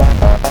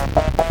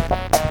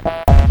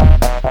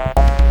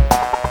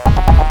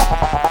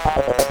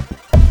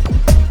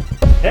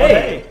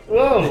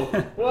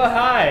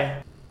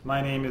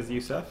name is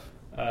Youssef.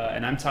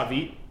 And I'm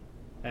Tavit.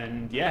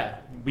 And yeah,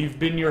 we've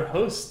been your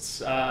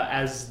hosts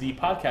as the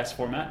podcast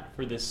format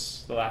for the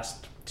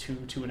last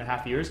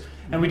 2.5 years.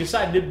 And we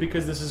decided,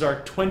 because this is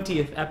our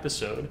 20th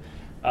episode,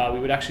 we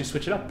would actually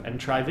switch it up and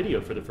try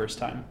video for the first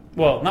time.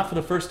 Well, not for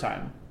the first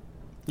time.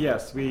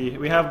 Yes,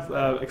 we have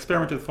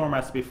experimented with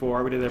formats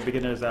before. We did a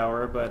beginner's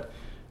hour, but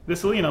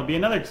this will, be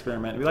another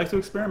experiment. We like to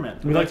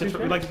experiment. We like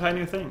to try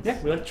new things.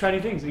 Yeah, we like to try new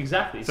things.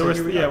 Exactly. So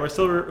we're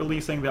still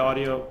releasing the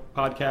audio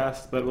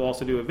podcast, but we'll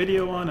also do a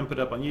video one and put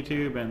it up on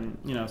YouTube, and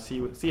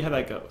see how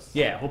that goes.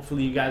 Yeah,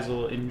 hopefully you guys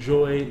will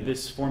enjoy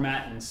this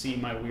format and see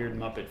my weird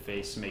Muppet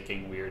face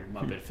making weird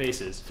Muppet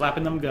faces,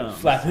 flapping them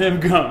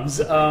gums.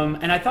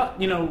 And I thought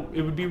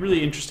it would be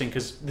really interesting,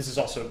 because this is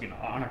also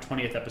on our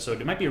 20th episode.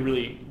 It might be a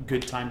really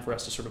good time for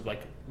us to sort of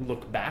like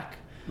look back.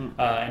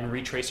 And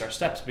retrace our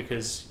steps,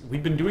 because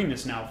we've been doing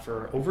this now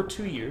for over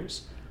 2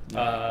 years,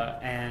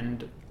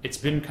 and it's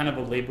been kind of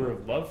a labor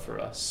of love for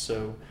us.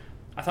 So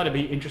I thought it'd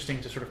be interesting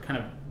to sort of kind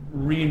of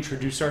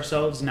reintroduce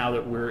ourselves now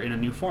that we're in a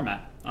new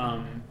format.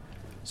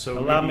 So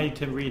allow me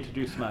to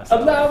reintroduce myself.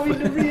 Allow me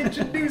to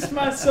reintroduce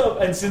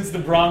myself. And since the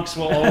Bronx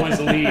will always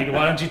lead,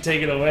 why don't you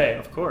take it away?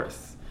 Of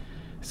course.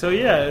 So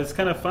yeah, it's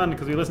kind of fun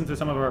because we listened to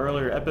some of our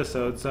earlier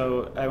episodes.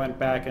 So I went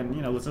back and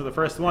listened to the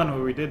first one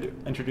where we did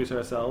introduce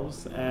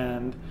ourselves.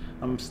 And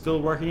I'm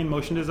still working in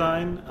motion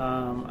design.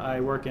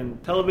 I work in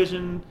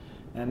television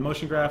and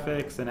motion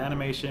graphics and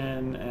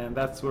animation, and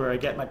that's where I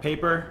get my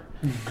paper.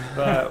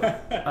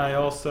 But I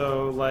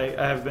also I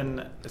have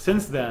been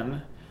since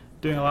then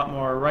doing a lot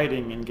more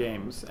writing in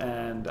games,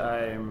 and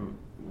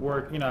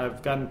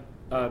I've gotten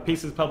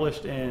pieces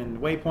published in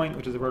Waypoint,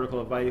 which is a vertical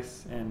of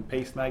Vice, and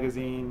Paste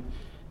magazine,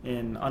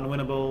 in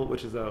Unwinnable,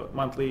 which is a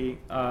monthly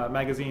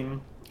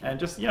magazine, and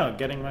just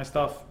getting my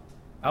stuff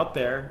out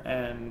there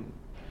and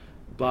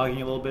blogging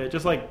a little bit.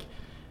 Just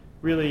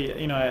really,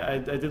 I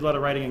did a lot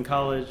of writing in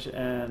college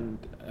and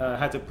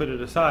had to put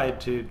it aside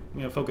to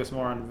focus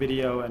more on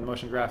video and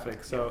motion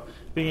graphics. So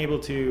being able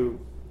to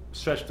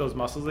stretch those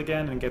muscles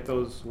again and get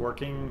those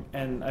working,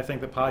 and I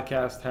think the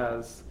podcast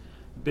has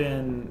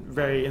been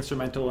very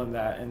instrumental in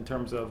that, in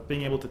terms of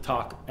being able to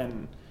talk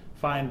and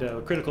find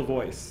a critical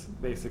voice,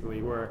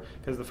 basically,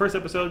 because the first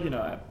episode,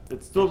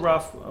 it's still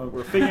rough.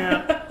 We're figuring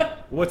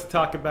out what to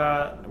talk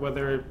about,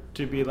 whether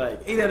to be 8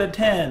 out of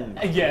 10,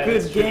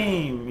 good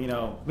game,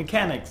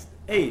 mechanics,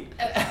 8,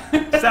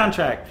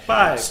 soundtrack,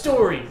 5,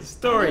 story,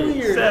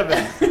 weird.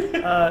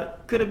 7,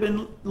 could have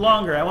been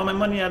longer. I want my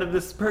money out of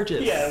this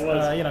purchase. Yeah, it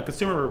was.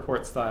 Consumer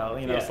Report style.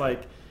 It's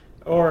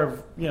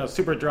or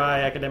super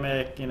dry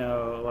academic,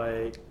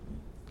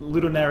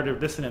 ludonarrative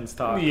dissonance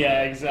talk.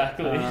 Yeah,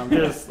 exactly.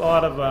 There's a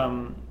lot of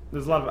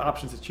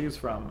options to choose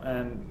from,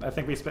 and I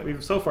think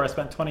we've so far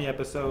spent 20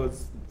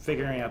 episodes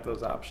figuring out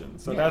those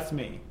options. So that's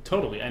me.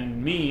 Totally.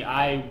 And me,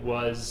 I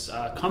was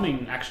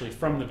coming actually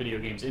from the video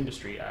games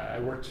industry. I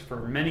worked for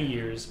many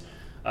years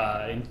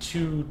in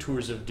 2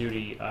 tours of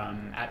duty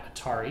at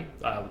Atari,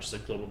 which is a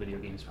global video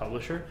games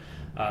publisher,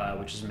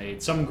 which has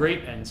made some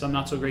great and some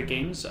not so great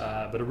games,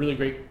 but a really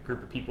great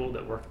group of people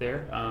that work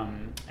there,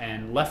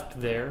 and left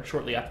there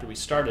shortly after we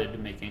started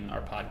making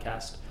our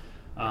podcast.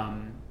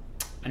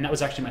 And that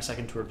was actually my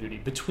second tour of duty.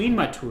 Between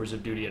my tours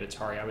of duty at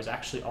Atari, I was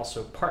actually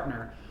also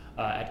partner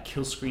at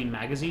Killscreen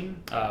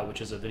Magazine,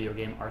 which is a video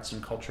game arts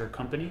and culture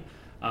company,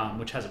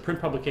 which has a print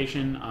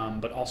publication,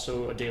 but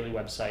also a daily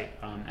website.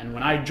 And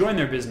when I joined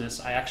their business,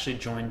 I actually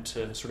joined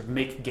to sort of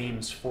make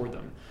games for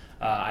them.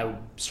 I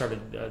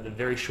started the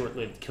very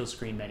short-lived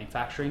Killscreen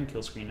Manufacturing,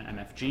 Killscreen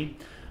MFG,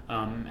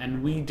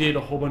 and we did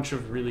a whole bunch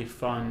of really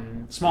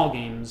fun small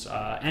games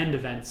and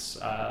events,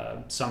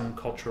 some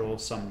cultural,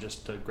 some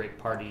just a great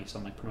party,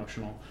 some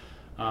promotional.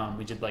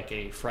 We did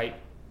a Fright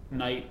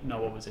Night,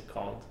 no, what was it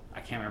called? I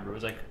can't remember.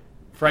 It was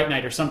Fright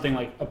Night or something,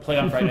 a play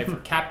on Fright Night for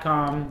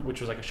Capcom, which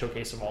was a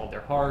showcase of all of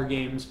their horror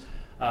games.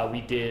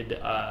 We did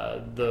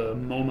the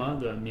MoMA,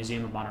 the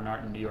Museum of Modern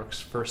Art in New York's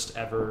first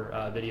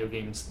ever video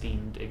games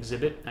themed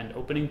exhibit and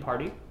opening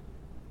party.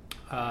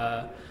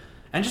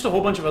 And just a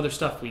whole bunch of other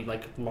stuff. We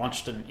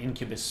launched an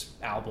Incubus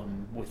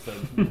album with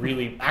a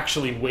really,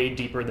 actually way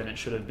deeper than it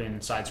should have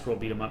been, side-scroll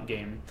beat-em-up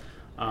game.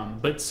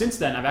 But since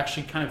then, I've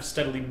actually kind of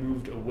steadily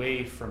moved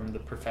away from the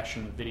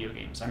profession of video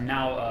games. I'm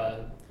now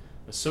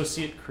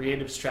Associate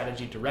Creative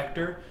Strategy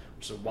Director,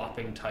 which is a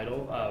whopping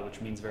title,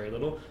 which means very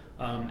little,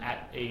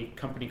 at a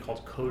company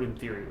called Code and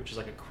Theory, which is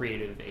a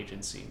creative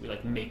agency. We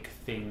make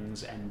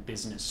things and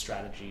business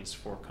strategies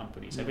for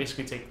companies. I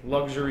basically take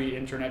luxury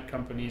internet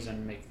companies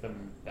and make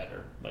them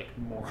better,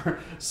 more,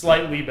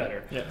 slightly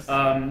better. Yes.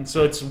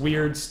 So it's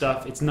weird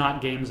stuff. It's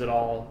not games at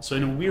all. So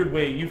in a weird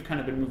way, you've kind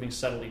of been moving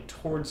steadily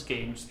towards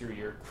games through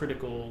your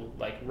critical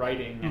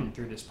writing and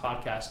through this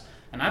podcast.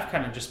 And I've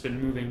kind of just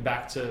been moving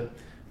back to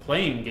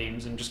playing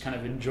games and just kind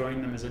of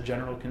enjoying them as a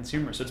general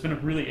consumer. So it's been a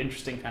really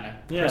interesting kind of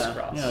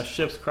crisscross.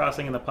 Ships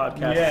crossing in the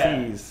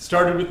podcast seas.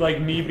 Started with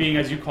me being,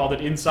 as you called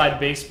it, inside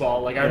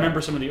baseball. I remember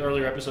some of the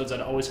earlier episodes,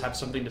 I'd always have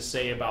something to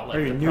say about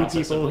the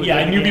process people of,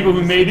 I knew people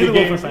who made the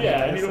games.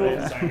 I knew the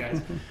Wolfenstein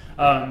guys.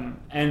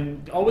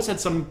 And always had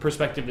some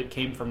perspective that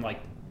came from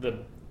the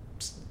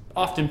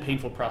often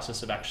painful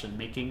process of actually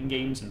making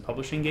games and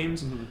publishing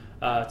games,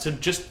 to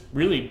just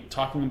really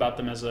talking about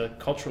them as a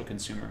cultural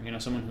consumer.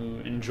 Someone who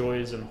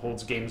enjoys and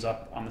holds games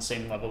up on the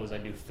same level as I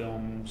do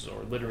films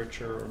or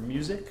literature or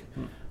music.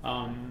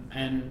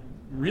 And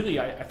really,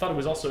 I thought it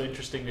was also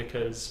interesting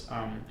because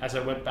as I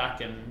went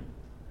back and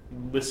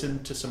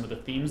listened to some of the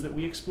themes that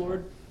we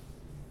explored,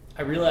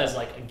 I realized,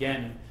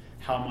 again,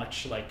 how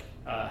much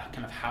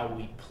kind of how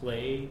we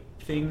play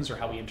things or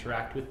how we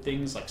interact with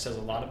things says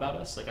a lot about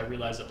us. I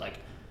realized that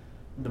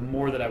the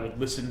more that I would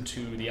listen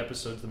to the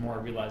episodes, the more I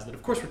realized that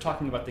of course we're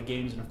talking about the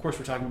games, and of course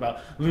we're talking about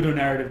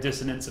ludonarrative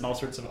dissonance and all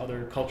sorts of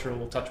other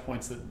cultural touch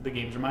points that the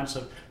games remind us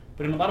of,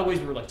 but in a lot of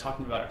ways we were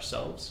talking about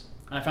ourselves,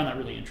 and I found that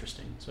really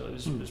interesting. So it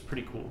was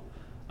pretty cool.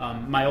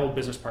 My old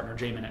business partner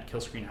Jamin at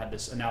Killscreen had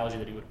this analogy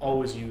that he would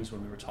always use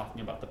when we were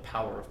talking about the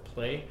power of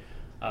play,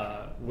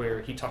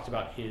 where he talked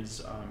about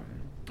his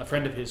a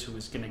friend of his who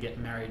was going to get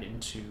married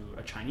into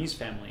a Chinese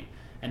family,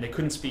 and they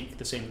couldn't speak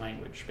the same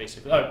language,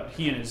 basically.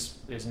 He and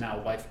his now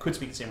wife could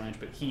speak the same language,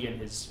 but he and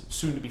his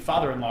soon-to-be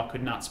father-in-law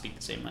could not speak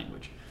the same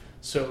language.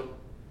 So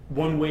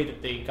one way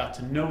that they got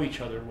to know each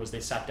other was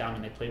they sat down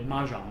and they played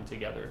Mahjong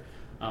together.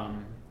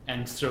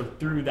 And so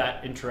through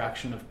that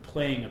interaction of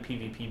playing a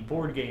PvP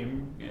board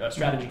game, a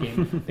strategy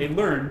game, they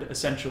learned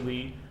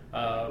essentially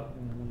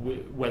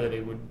whether they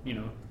would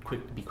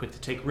be quick to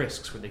take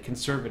risks, were they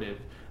conservative,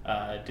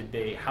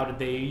 how did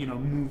they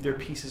move their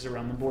pieces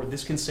around the board.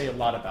 This can say a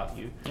lot about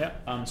you.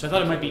 So I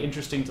thought it might be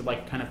interesting to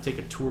kind of take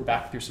a tour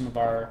back through some of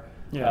our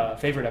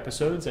favorite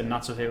episodes and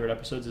not so favorite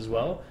episodes as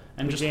well,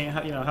 and the game,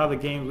 how the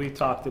games we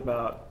talked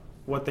about,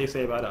 what they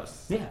say about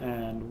us,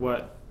 and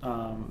what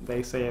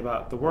they say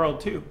about the world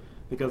too,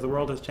 because the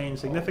world has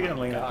changed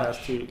significantly in the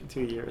past 2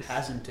 years.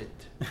 Hasn't it?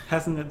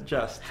 Hasn't it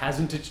just?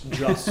 Hasn't it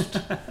just?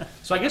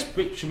 So I guess,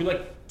 should we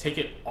take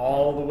it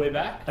all the way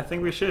back? I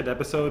think we should.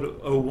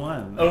 Episode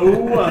 01.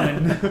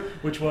 01,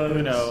 which was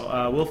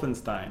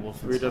Wolfenstein.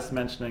 We were just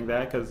mentioning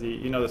that because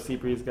you know the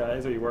Seabreeze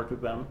guys, or you worked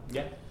with them.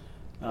 Yeah.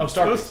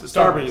 Starbreeze.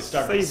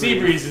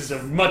 Seabreeze is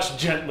a much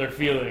gentler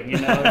feeling,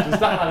 It's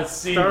not how it's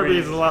Seabreeze. Starbreeze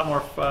is a lot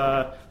more,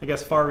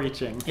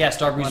 far-reaching. Yeah,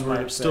 Starbreeze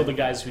were still the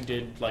guys who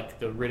did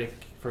the Riddick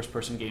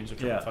first-person games,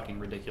 which are fucking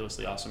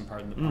ridiculously awesome.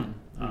 Pardon the pun.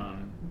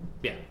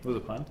 Was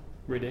it a pun?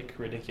 Riddick,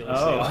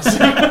 ridiculously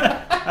awesome.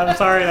 I'm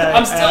sorry.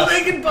 I'm still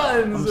making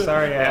puns. I'm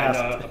sorry I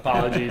asked.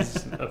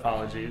 Apologies.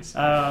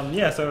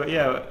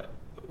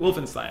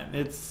 Wolfenstein.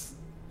 It's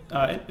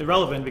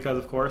irrelevant because,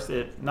 of course,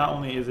 it not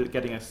only is it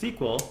getting a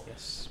sequel,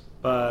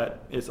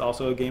 but it's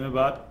also a game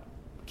about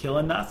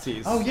killing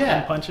Nazis. Oh yeah,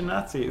 and punching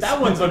Nazis. That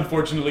one's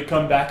unfortunately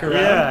come back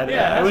around.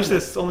 I wish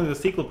only the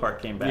sequel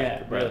part came back.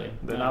 Yeah, but really.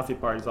 The Nazi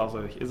part is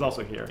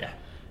also here. Yeah,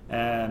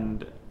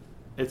 and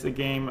it's a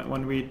game.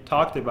 When we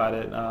talked about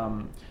it,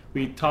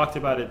 we talked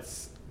about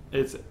its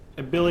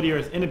ability or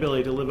its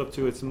inability to live up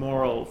to its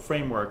moral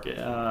framework,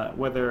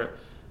 whether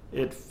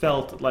it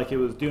felt like it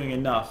was doing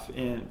enough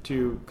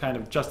to kind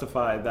of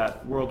justify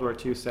that World War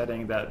II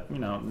setting, that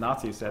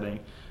Nazi setting.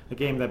 A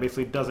game that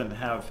basically doesn't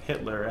have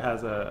Hitler. It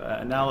has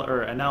an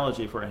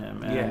analogy for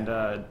him, and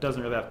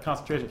doesn't really have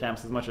concentration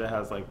camps as much as it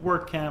has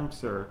work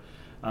camps or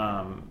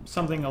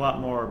something a lot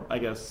more, I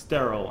guess,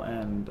 sterile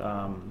and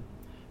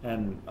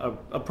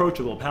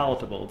approachable,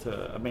 palatable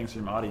to a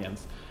mainstream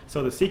audience.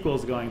 So the sequel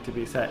is going to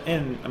be set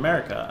in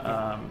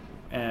America,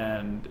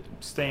 and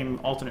same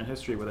alternate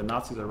history where the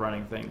Nazis are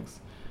running things.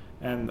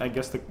 And I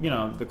guess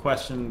the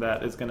question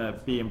that is going to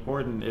be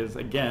important is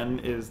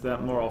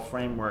that moral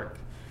framework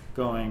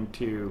going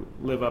to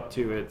live up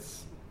to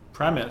its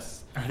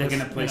premise? Are they going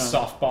to play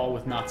softball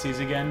with Nazis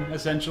again,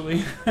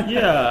 essentially?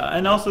 Yeah,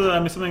 and also,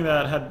 something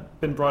that had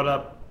been brought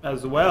up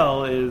as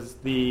well is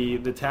the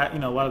tag.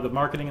 A lot of the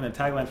marketing and the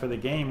tagline for the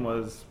game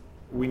was,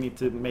 "We need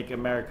to make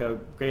America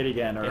great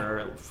again,"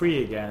 or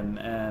free again,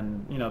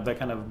 and that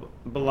kind of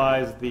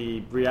belies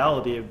the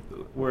reality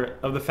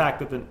of the fact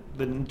that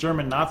the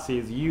German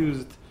Nazis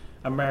used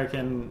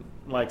American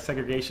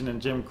segregation and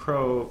Jim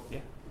Crow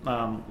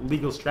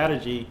legal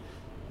strategy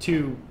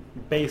to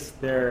base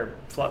their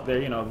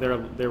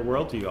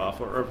worldview off,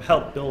 or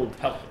help build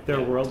their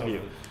worldview.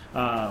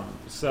 Totally.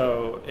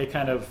 So it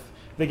kind of,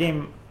 the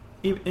game,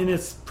 in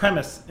its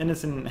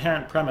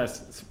inherent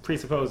premise,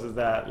 presupposes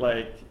that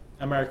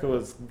America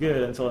was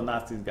good until the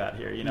Nazis got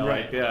here.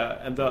 Right.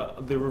 And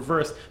the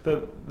reverse,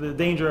 the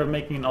danger of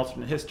making an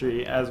alternate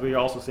history, as we're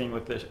also seeing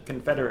with the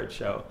Confederate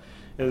show,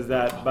 is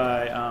that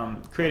by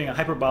creating a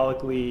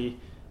hyperbolically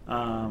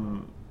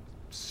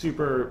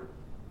super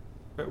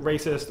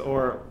racist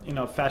or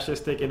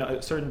fascistic in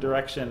a certain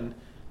direction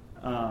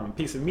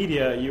piece of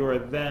media, you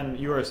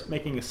are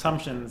making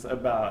assumptions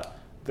about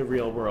the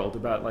real world,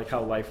 about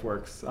how life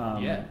works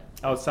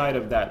outside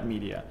of that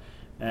media,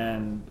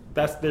 and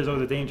there's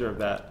always a danger of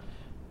that.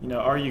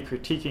 Are you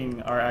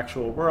critiquing our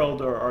actual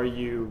world, or are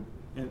you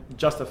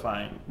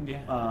justifying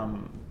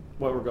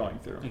what we're going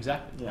through?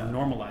 Exactly. Yeah. Or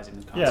normalizing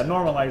the concept. Yeah,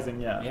 normalizing.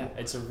 Yeah. Yeah,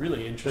 it's a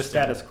really interesting. The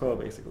status quo,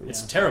 basically.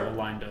 It's a terrible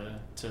line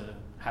to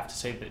have to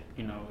say that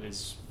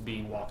is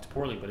being walked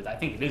poorly, but I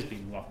think it is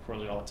being walked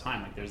poorly all the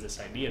time. There's this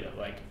idea that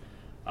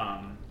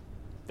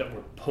that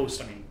were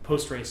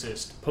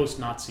post-racist,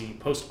 post-Nazi,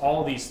 post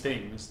all these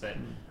things that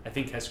I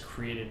think has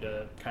created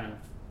a kind of,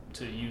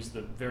 to use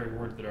the very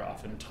word that are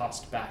often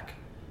tossed back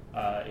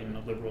in the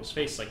liberal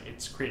space, like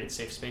it's created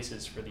safe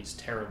spaces for these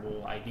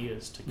terrible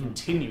ideas to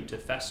continue to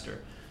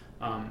fester.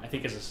 I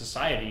think as a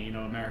society, you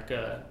know,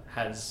 America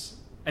has,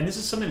 and this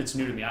is something that's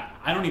new to me,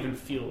 I don't even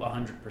feel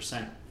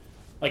 100%.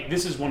 Like,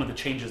 this is one of the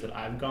changes that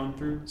I've gone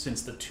through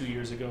since the 2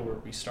 years ago where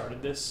we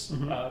started this,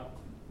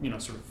 you know,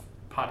 sort of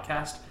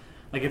podcast.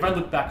 Like, if I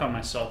look back on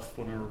myself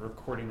when we were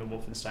recording the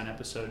Wolfenstein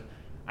episode,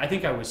 I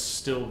think I was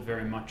still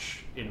very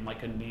much in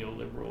like a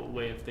neoliberal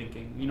way of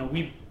thinking. You know,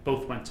 we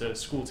both went to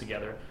school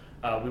together.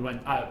 We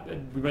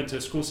went to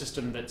a school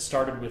system that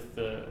started with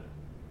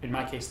in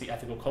my case, the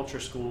ethical culture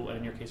school, and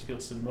in your case,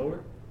 Fieldston Lower.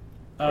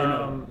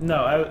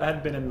 No, I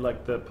had been in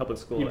like the public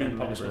school. You've been in the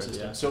public school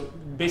system. Yeah. So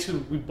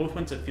basically, we both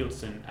went to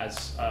Fieldston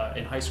as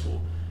in high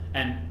school,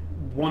 and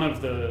one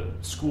of the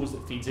schools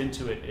that feeds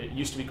into it, it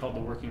used to be called the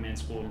Working Man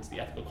School, and it's the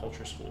Ethical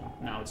Culture School.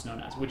 Now it's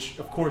known as, which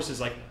of course is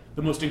like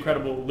the most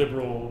incredible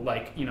liberal,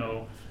 like, you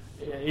know,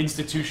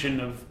 institution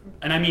of,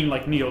 and I mean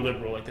like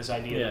neoliberal, like this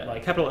idea that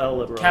like capital L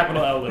liberal.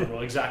 Capital L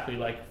liberal, exactly,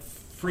 like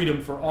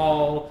freedom for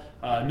all.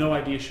 No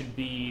idea should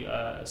be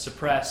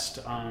suppressed.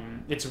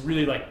 It's a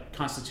really like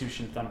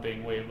constitution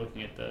thumping way of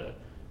looking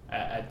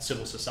at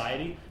civil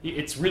society.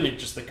 It's really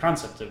just the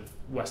concept of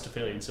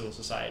Westphalian civil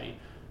society.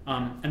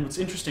 And what's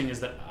interesting is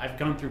that I've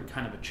gone through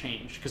kind of a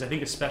change, because I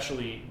think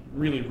especially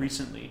really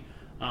recently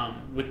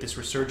with this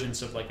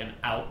resurgence of like an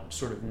out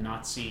sort of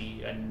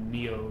Nazi and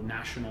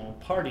neo-national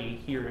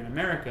party here in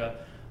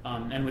America,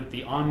 and with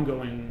the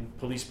ongoing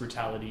police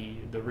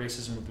brutality, the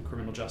racism of the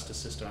criminal justice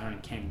system, I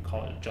can't even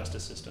call it a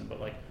justice system,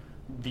 but like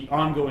the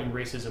ongoing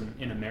racism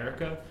in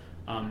America,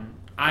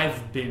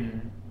 I've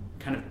been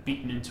kind of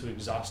beaten into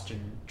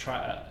exhaustion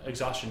trying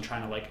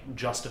to like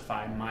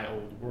justify my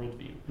old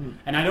worldview.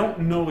 And I don't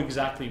know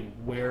exactly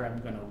where I'm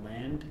going to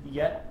land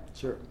yet.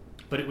 Sure.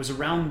 But it was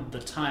around the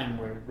time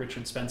where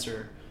Richard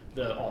Spencer,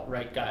 the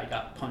alt-right guy,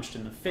 got punched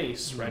in the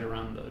face right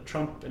around the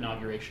Trump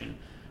inauguration,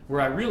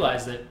 where I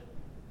realized that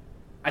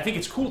I think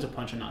it's cool to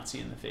punch a Nazi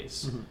in the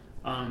face.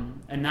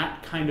 And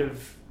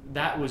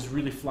that was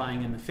really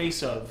flying in the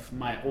face of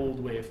my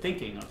old way of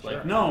thinking of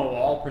like, no,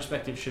 all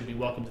perspectives should be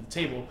welcome to the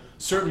table.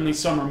 Certainly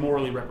some are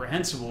morally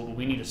reprehensible, but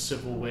we need a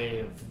civil way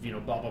of, you know,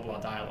 blah, blah, blah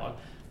dialogue.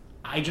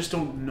 I just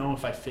don't know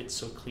if I fit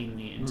so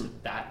cleanly into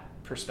that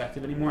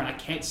perspective anymore, and I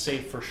can't say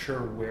for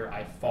sure where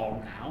I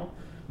fall now.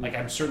 Like,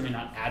 I'm certainly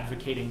not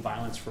advocating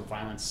violence for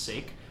violence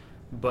sake,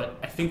 but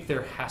I think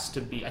there has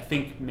to be, I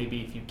think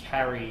maybe if you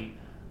carry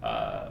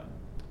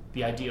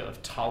the idea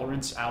of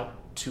tolerance out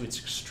to its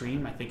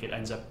extreme, I think it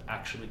ends up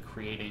actually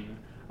creating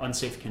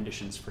unsafe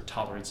conditions for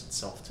tolerance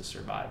itself to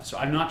survive. So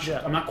I'm not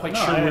quite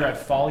sure where I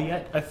fall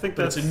yet. I think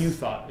that's a new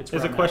thought. It's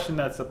a question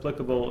that's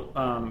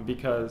applicable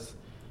because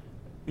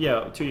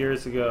 2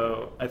 years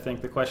ago, I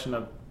think the question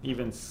of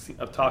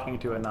talking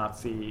to a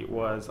Nazi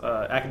was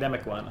an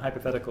academic one,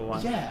 hypothetical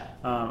one. Yeah.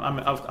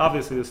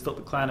 Obviously, the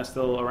Klan is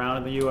still around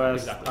in the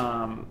U.S. Exactly.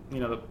 You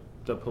know,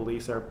 the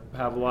police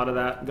have a lot of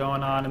that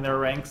going on in their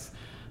ranks.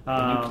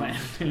 The new Klan,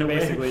 in a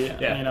basically, way.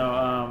 Yeah. You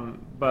know,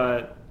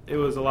 but it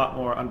was a lot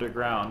more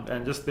underground,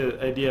 and just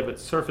the idea of it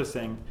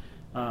surfacing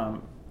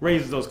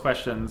raises those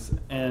questions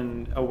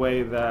in a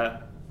way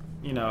that,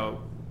 you know,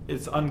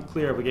 it's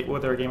unclear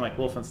whether a game like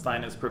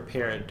Wolfenstein is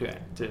prepared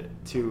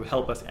to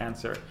help us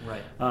answer.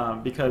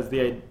 Right. Because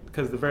the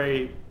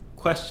very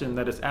question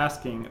that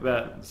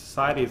that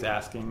society is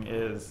asking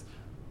is,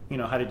 you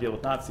know, how to deal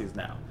with Nazis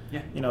now.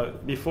 Yeah. You know,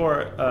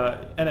 before,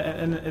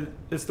 and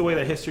it's the way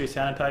that history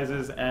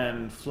sanitizes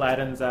and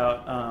flattens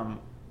out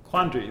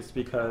quandaries,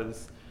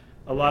 because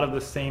a lot of the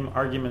same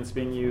arguments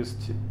being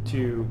used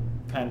to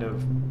kind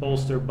of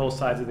bolster both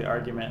sides of the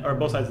argument, or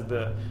both sides of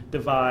the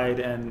divide,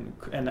 and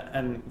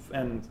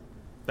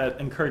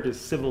that encourages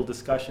civil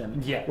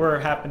discussion, were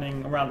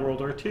happening around World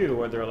War II,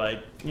 where they're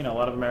like, you know, a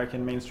lot of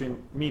American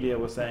mainstream media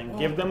was saying,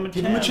 give them a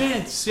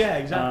chance. Yeah,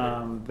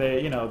 exactly.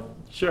 They, you know,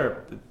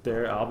 sure,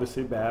 they're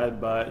obviously bad,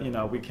 but, you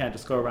know, we can't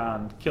just go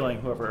around killing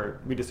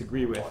whoever we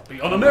disagree with. Be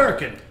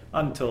un-American.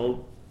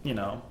 Until, you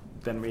know,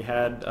 then we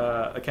had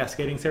a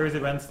cascading series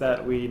of events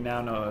that we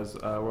now know as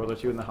World War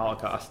II and the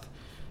Holocaust.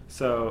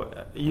 So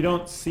you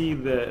don't see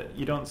the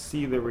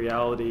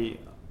reality.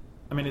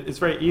 I mean, it's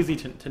very easy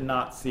to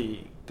not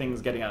see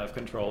things getting out of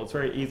control. It's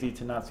very easy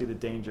to not see the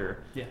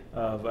danger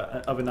of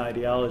an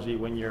ideology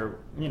when you're,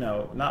 you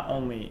know, not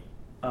only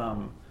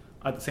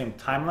at the same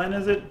timeline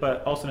as it,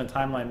 but also in a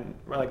timeline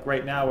like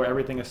right now where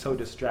everything is so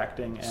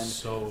distracting and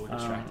so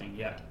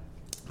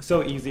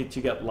easy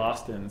to get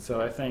lost in.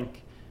 So I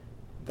think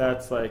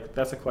that's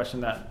a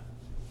question that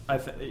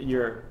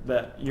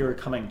you're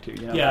coming to.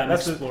 You know,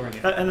 that's exploring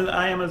it. And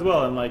I am as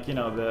well. And like, you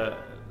know,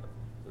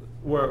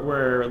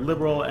 where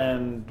liberal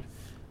and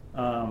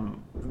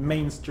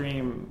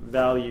mainstream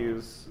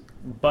values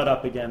butt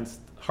up against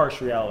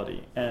harsh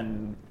reality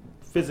and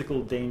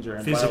physical danger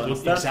and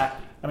violence.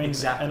 Exactly. I mean,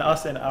 exactly. And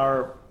us in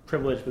our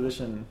privileged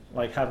position,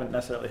 like, haven't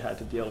necessarily had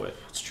to deal with.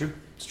 It's true.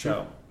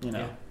 So, you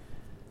know.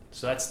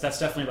 So that's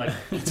definitely like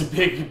it's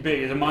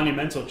a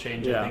monumental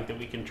change. Yeah. I think that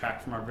we can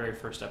track from our very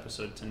first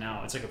episode to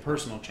now. It's like a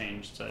personal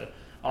change to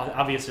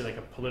obviously like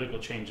a political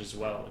change as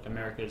well. Like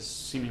America is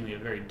seemingly a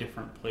very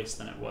different place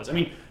than it was. I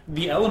mean,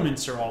 the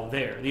elements are all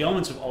there. The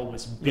elements have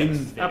always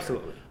been there.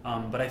 Absolutely.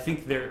 But I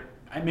think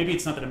maybe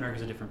it's not that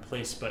America's a different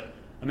place, but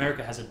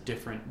America has a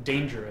different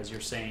danger, as you're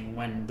saying,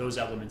 when those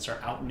elements are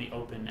out in the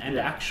open and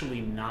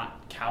actually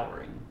not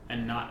cowering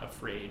and not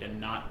afraid and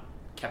not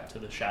kept to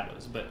the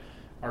shadows, but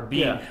are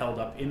being held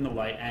up in the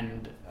light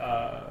and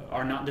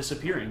are not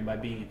disappearing by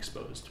being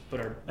exposed, but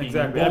are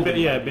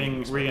being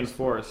being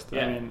reinforced.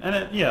 Yeah. I mean, and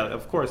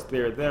of course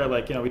they're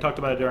like, we talked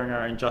about it during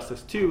our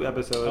Injustice 2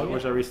 episode,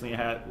 which I recently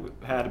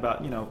had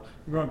about,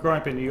 growing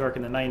up in New York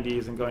in the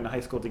 90s and going to high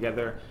school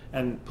together,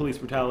 and police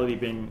brutality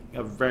being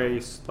a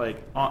very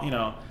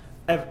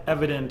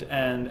evident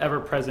and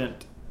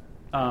ever-present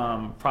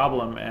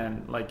problem,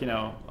 and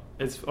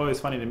it's always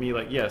funny to me,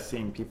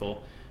 seeing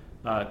people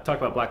talk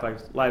about Black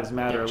Lives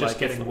Matter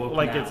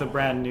it's a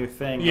brand new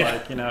thing.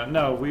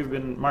 No, we've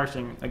been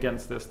marching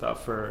against this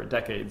stuff for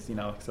decades.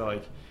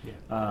 So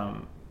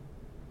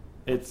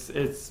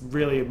it's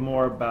really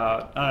more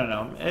about, I don't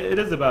know. It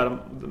is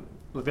about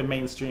the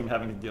mainstream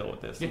having to deal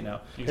with this.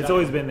 Exactly. It's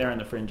always been there in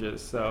the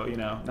fringes. So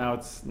now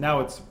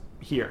it's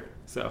here.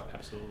 So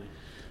absolutely.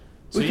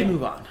 We can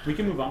move on. We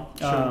can move on.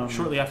 So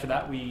shortly after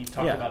that, we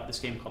talked about this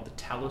game called the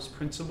Talos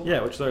Principle.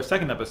 Yeah, which is our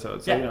second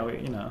episode. So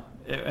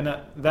and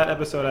that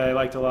episode I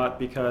liked a lot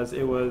because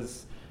it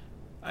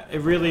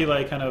really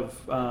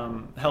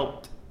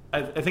helped.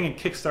 I think it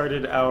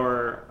kickstarted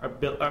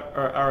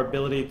our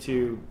ability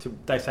to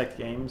dissect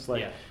games,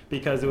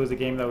 because it was a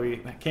game that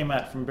we came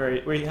at from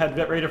we had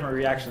very different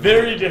reactions.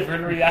 Very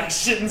different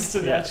reactions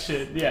to that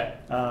shit. Yeah.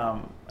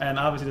 And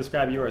obviously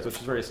describe yours, which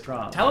is very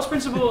strong. Talos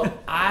Principle,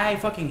 I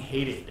fucking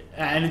hated,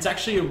 and it's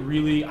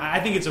actually I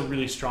think it's a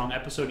really strong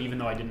episode, even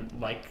though I didn't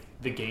like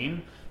the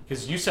game.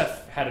 Because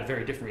Yusef had a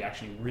very different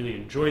reaction. He really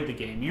enjoyed the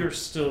game. You're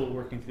still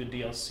working through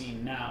the DLC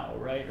now,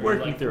 right? Or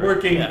working through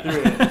it.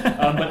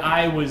 But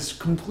I was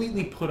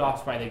completely put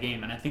off by the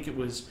game, and I think it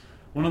was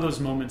one of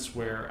those moments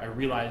where I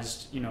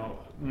realized,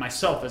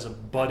 myself as a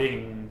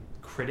budding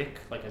critic,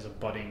 as a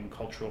budding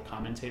cultural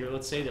commentator,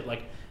 let's say, that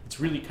it's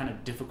really kind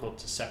of difficult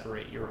to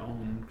separate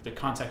the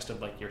context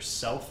of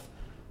yourself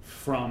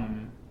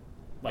from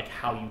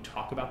how you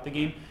talk about the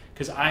game.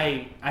 Because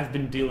I've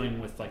been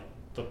dealing with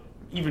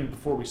even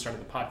before we started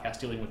the podcast,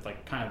 dealing with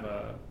kind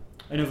of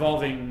an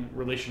evolving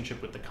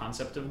relationship with the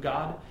concept of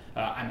God.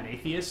 I'm an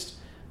atheist,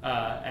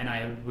 and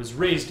I was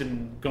raised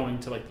in going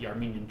to the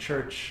Armenian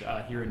church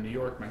here in New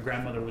York. My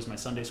grandmother was my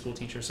Sunday school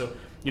teacher, so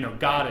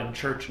God and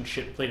church and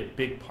shit played a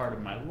big part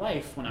of my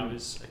life when I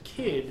was a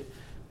kid.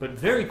 But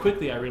very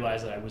quickly I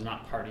realized that I was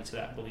not party to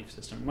that belief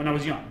system when I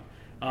was young.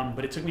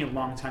 But it took me a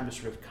long time to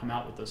sort of come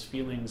out with those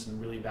feelings and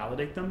really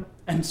validate them.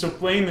 And so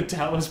playing the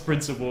Talos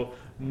Principle,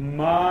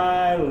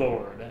 my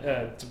lord,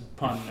 to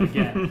pun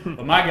again,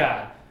 but my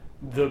God,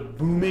 the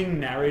booming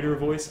narrator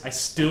voice, I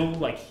still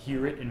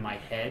hear it in my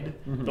head.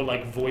 Mm-hmm.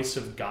 The voice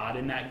of God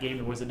in that game,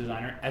 the voice of the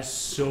designer, as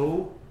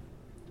so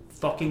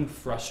fucking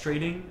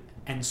frustrating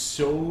and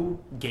so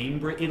game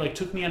breaking. It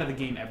took me out of the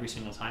game every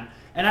single time.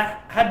 And I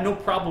had no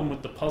problem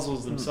with the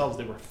puzzles themselves.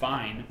 They were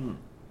fine.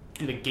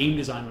 The game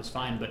design was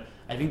fine, but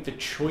I think the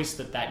choice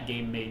that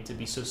game made to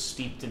be so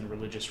steeped in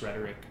religious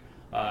rhetoric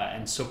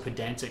and so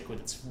pedantic with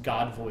its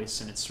God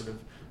voice and its sort of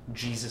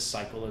Jesus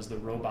cycle as the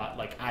robot,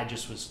 I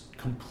just was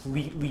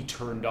completely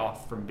turned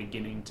off from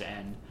beginning to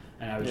end,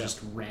 and I was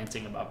just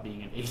ranting about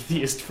being an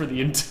atheist for the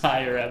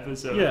entire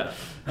episode. Yeah,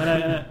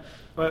 and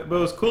but what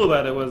was cool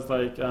about it was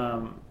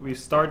we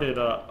started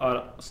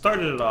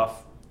it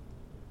off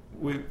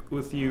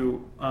with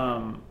you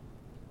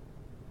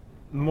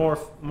more.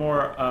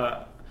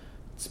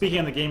 Speaking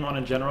of the game on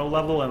a general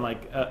level and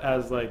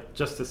as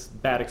just this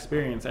bad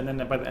experience, and then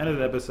by the end of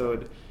the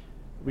episode,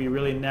 we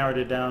really narrowed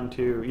it down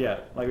to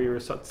like we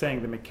were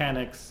saying, the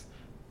mechanics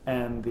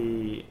and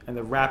the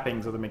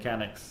wrappings of the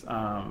mechanics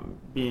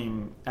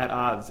being at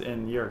odds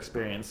in your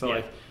experience.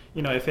 So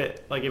if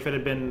it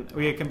had been,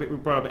 we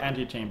brought up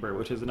Antechamber,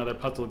 which is another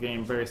puzzle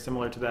game very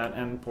similar to that,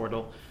 and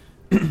Portal,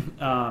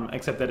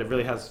 except that it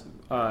really has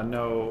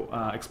no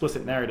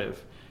explicit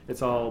narrative.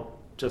 It's all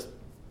just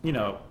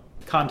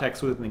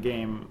context within the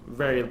game,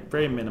 very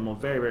very minimal,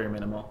 very very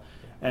minimal,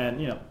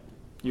 and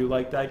you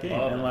like that game,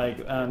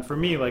 and for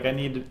me, I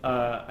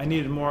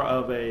needed more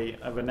of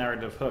a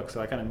narrative hook,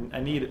 so I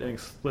need an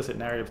explicit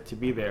narrative to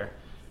be there.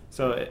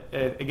 So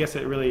I guess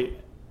it really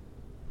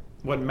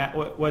what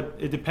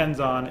it depends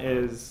on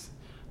is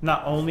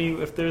not only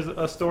if there's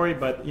a story,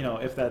 but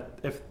if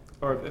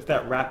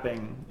that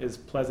wrapping is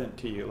pleasant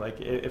to you,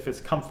 if it's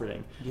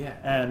comforting,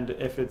 and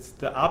if it's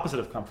the opposite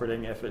of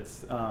comforting, if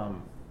it's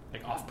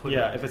off-putting.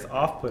 Yeah, if it's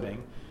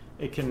off-putting,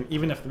 it can,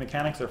 even if the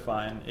mechanics are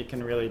fine, it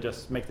can really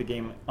just make the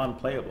game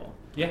unplayable.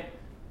 Yeah.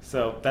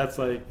 So that's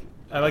I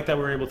like that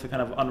we're able to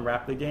kind of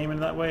unwrap the game in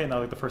that way, and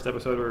not the first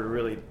episode where we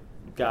really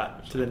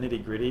got to the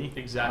nitty-gritty.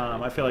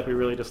 Exactly. I feel like we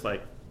really just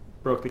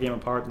broke the game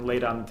apart and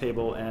laid it on the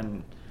table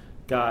and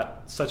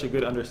got such a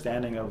good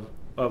understanding of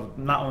of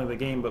not only the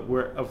game, but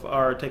of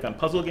our take on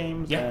puzzle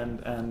games Yeah.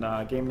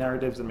 and game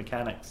narratives and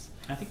mechanics.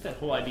 I think that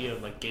whole idea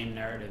of like game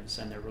narratives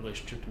and their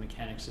relationship to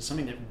mechanics is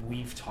something that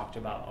we've talked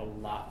about a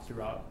lot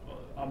throughout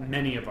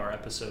many of our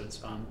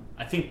episodes.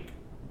 I think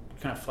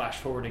kind of flash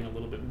forwarding a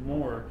little bit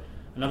more,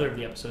 another of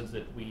the episodes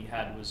that we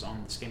had was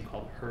on this game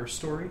called Her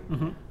Story.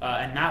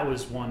 And that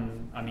was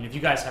one, I mean, if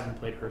you guys haven't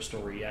played Her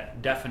Story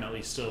yet,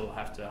 definitely still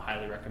have to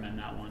highly recommend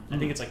that one. I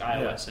think it's like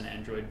iOS and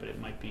Android, but it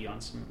might be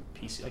on some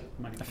PC.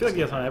 Might be I feel like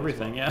PC it's on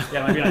everything, yeah.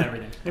 Yeah, it might be on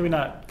everything. Maybe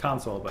not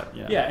console, but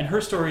yeah. Yeah, and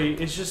Her Story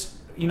is just,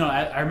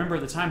 I remember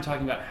at the time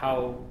talking about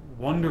how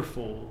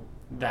wonderful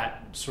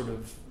that sort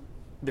of,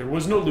 there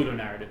was no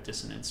ludonarrative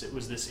dissonance. It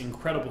was this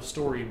incredible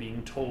story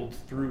being told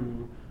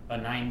through a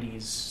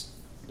 90s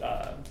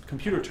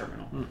computer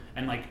terminal.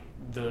 And like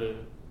the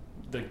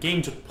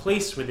game took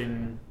place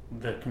within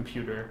the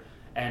computer,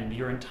 and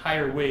your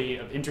entire way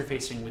of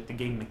interfacing with the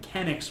game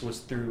mechanics was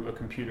through a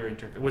computer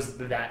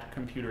that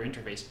computer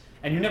interface,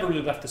 and you never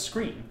really left the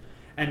screen.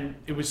 And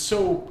it was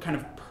so kind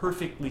of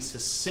perfectly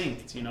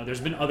succinct. There's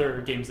been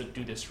other games that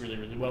do this really,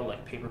 really well,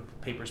 like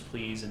Papers,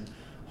 Please, and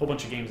a whole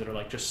bunch of games that are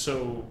like just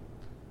so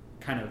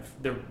kind of,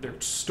 their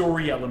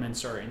story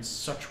elements are in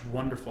such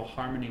wonderful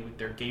harmony with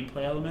their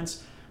gameplay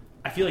elements.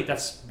 I feel like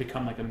that's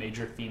become like a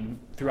major theme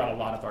throughout a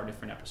lot of our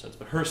different episodes.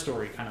 But Her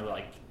Story kind of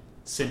like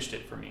cinched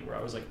it for me, where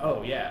I was like,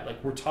 oh yeah,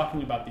 like we're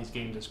talking about these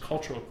games as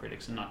cultural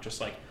critics and not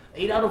just like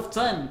 8 out of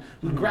 10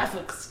 with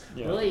graphics.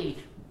 Really.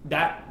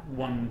 That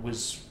one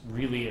was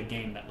really a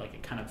game that like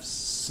it kind of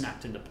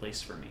snapped into place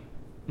for me.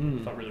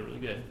 It felt really, really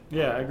good.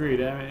 Yeah,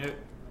 agreed. I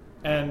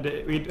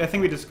mean, I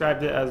think we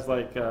described it as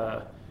like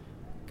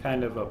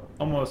kind of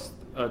almost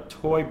a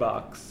toy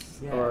box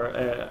or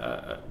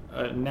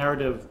a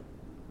narrative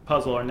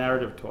puzzle or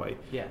narrative toy.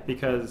 Yeah.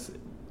 Because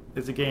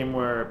it's a game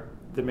where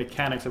the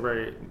mechanics are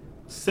very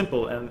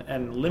simple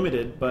and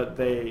limited, but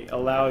they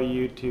allow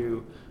you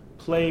to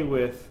play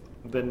with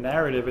the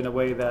narrative in a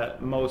way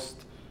that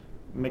most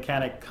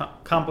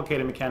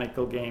complicated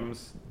mechanical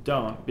games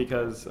don't,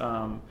 because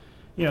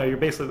you're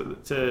basically,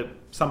 to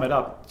sum it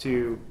up,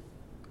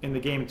 in the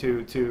game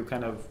to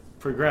kind of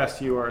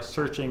progress, you are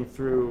searching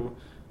through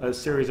a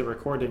series of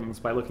recordings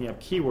by looking up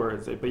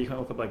keywords, but you can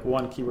look up like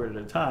one keyword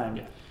at a time.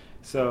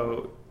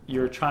 So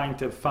you're trying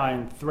to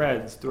find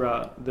threads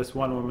throughout this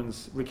one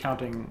woman's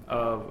recounting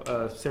of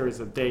a series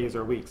of days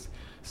or weeks.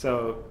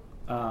 So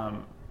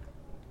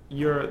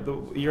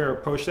your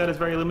approach to that is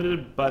very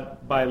limited,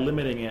 but by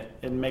limiting it,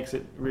 it makes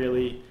it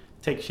really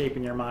take shape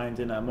in your mind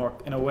in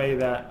a way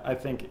that I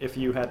think if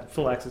you had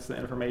full access to the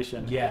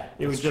information,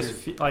 it would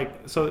just by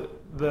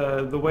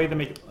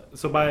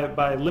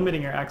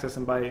limiting your access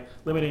and by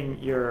limiting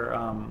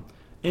your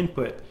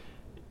input,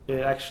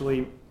 it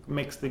actually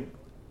makes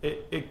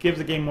it gives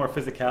the game more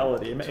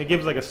physicality. It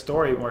gives like a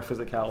story more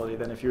physicality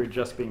than if you were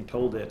just being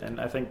told it,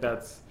 and I think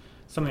that's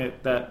something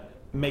that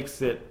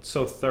makes it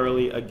so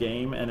thoroughly a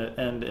game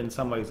and in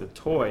some ways a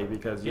toy,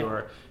 because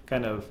you're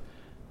kind of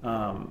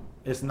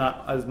it's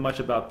not as much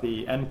about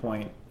the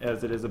endpoint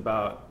as it is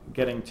about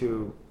getting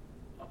to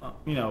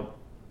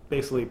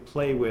basically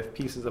play with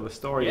pieces of a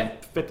story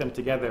and fit them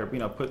together,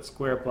 put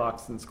square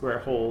blocks and square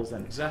holes.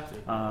 And exactly.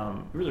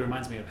 It really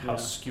reminds me of how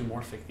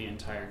skeuomorphic the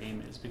entire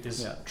game is,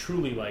 because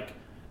truly, like,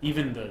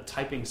 even the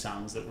typing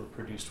sounds that were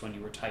produced when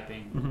you were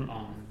typing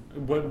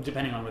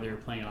depending on whether you're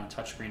playing it on a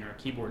touchscreen or a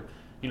keyboard,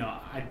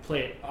 I'd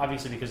play it,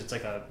 obviously because it's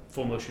like a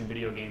full motion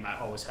video game, I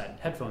always had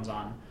headphones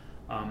on.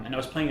 And I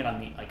was playing it on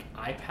the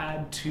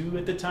iPad 2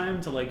 at the time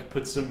to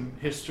put some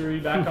history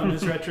back on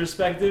this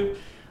retrospective.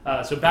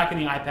 So back in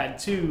the iPad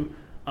 2,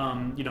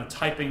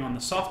 typing on the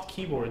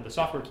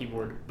software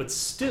keyboard, but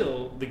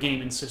still the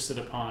game insisted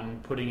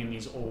upon putting in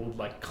these old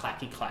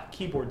clacky clack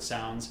keyboard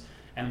sounds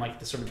and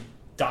the sort of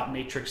dot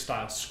matrix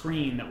style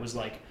screen that was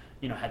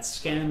had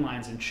scan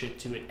lines and shit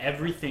to it.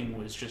 Everything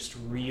was just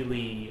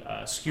really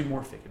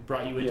skeuomorphic. It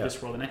brought you into this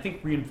world, and I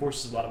think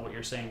reinforces a lot of what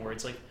you're saying, where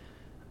it's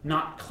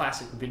not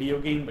classic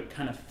video game, but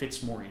kind of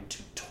fits more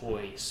into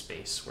toy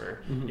space,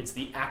 where it's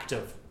the act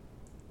of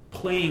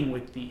playing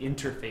with the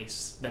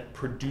interface that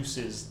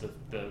produces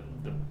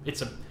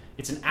it's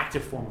an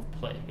active form of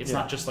play. It's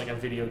not just like a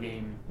video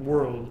game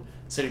world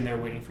sitting there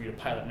waiting for you to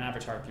pilot an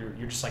avatar.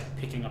 You're just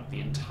picking up the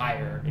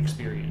entire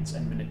experience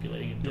and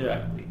manipulating it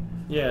directly.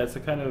 Yeah, it's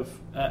a kind of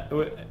a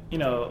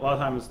lot of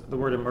times the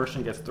word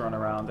immersion gets thrown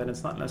around, and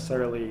it's not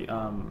necessarily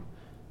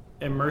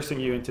immersing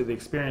you into the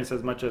experience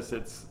as much as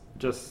it's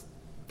just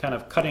kind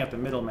of cutting out the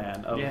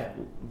middleman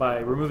by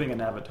removing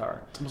an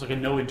avatar. It's almost like a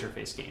no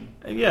interface game.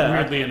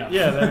 Weirdly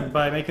enough.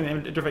 By making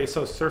the interface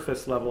so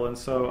surface level and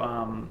so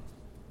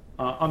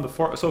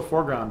so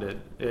foregrounded,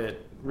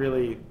 it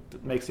really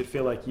makes it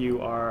feel like you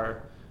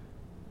are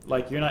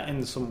you're not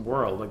in some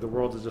world. The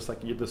world is just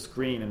you're the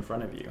screen in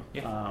front of you.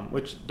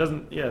 Which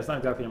doesn't. It's not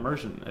exactly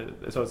immersion.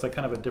 So it's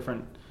kind of a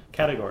different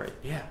category.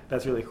 Yeah.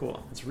 That's really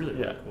cool. It's really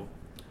really cool.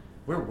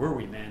 Where were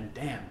we, man?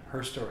 Damn,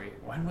 Her Story.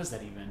 When was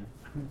that even?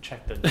 I'm gonna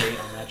check the date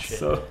on that shit.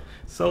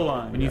 so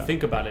long. When you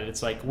think about it,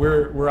 it's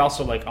we're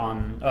also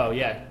on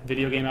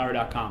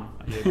videogamehour.com.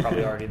 You're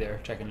probably already there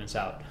checking us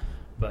out.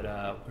 But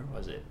where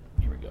was it?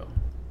 Here we go.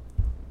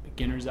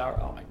 Beginner's Hour.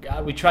 Oh my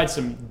God, we tried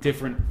some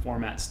different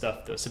format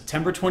stuff though.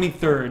 September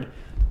 23rd,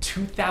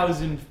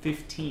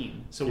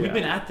 2015. So we've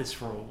been at this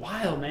for a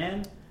while,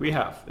 man. We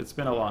have. It's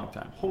been a long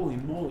time. Holy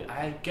moly!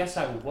 I guess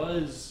I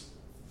was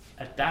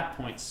at that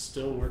point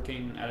still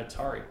working at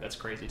Atari. That's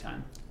crazy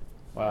time.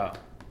 Wow.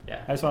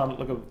 Yeah. I just want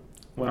to look at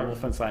when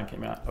Wolfenstein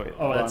came out.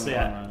 That's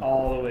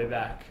all the way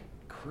back.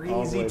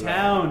 Crazy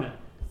town. Back.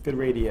 Good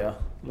radio.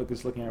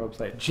 Just looking at our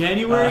website.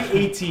 January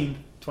 18th,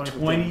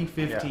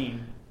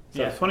 2015.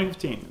 So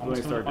 2015 when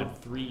we started.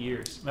 3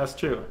 years. That's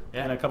true.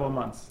 Yeah. In a couple of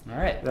months. All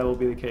right. That will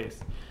be the case.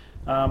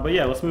 But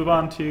yeah, let's move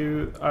on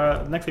to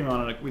the next thing you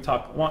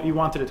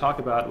wanted to talk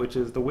about, which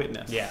is The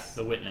Witness. Yeah,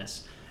 The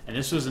Witness. And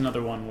this was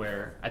another one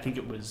where I think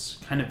it was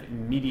kind of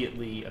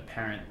immediately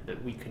apparent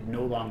that we could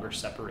no longer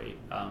separate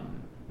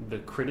the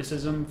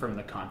criticism from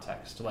the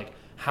context. Like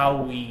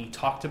how we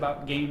talked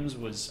about games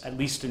was, at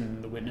least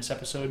in the Witness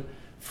episode,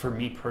 for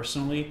me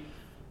personally,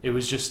 it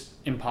was just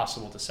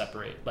impossible to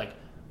separate. Like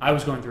I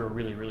was going through a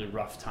really, really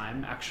rough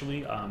time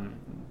actually.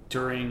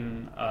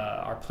 During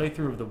our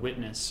playthrough of The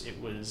Witness, it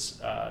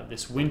was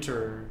this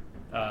winter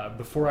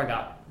before I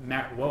got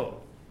married. Whoa,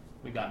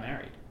 we got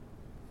married.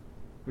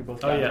 We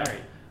both got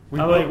married.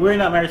 We're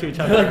not married to each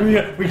other.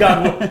 we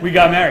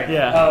got married.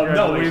 Yeah.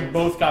 No, we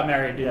both got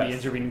married in the Yes.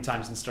 intervening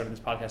times and started this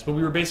podcast. But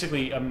we were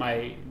basically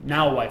my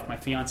now wife, my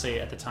fiance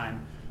at the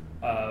time,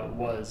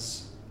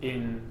 was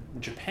in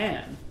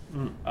Japan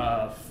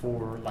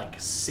for like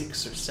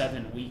 6 or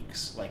 7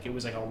 weeks. Like it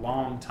was like a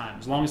long time. It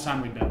was the longest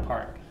time we'd been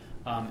apart.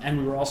 And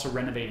we were also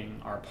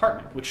renovating our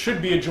apartment, which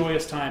should be a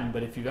joyous time,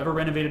 but if you've ever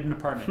renovated an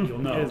apartment, you'll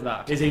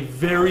know it's a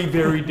very,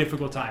 very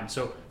difficult time.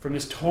 So from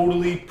this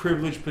totally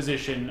privileged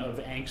position of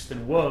angst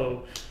and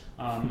woe,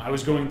 I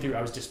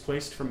was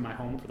displaced from my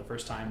home for the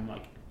first time,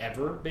 like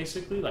ever,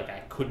 basically. Like I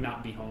could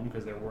not be home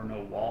because there were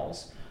no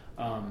walls.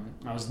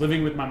 I was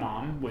living with my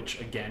mom, which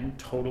again,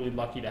 totally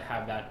lucky to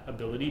have that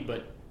ability,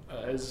 but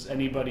as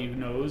anybody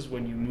knows,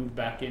 when you move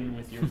back in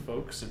with your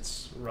folks,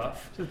 it's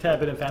rough. Just a tad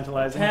bit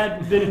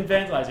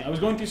infantilizing. I was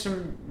going through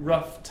some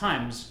rough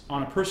times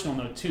on a personal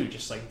note too,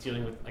 just like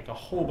dealing with like a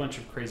whole bunch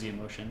of crazy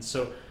emotions.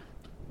 So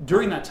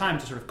during that time,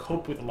 to sort of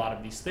cope with a lot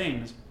of these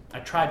things, I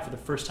tried for the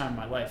first time in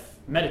my life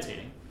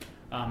meditating.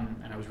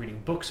 And I was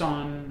reading books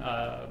on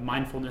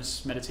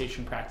mindfulness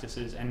meditation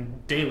practices,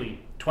 and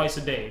daily, twice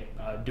a day,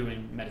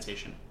 doing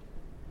meditation.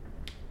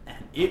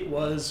 And it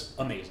was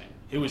amazing.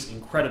 It was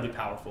incredibly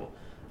powerful.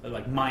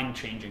 Like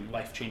mind-changing,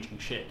 life-changing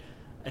shit.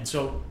 And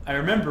so I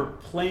remember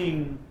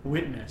playing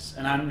Witness,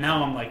 and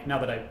now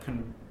that I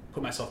can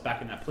put myself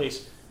back in that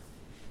place,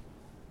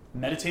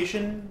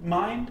 meditation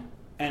mind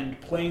and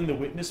playing the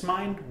Witness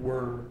mind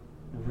were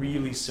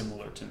really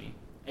similar to me.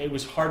 It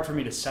was hard for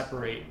me to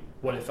separate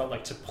what it felt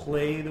like to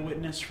play the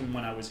Witness from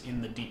when I was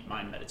in the deep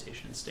mind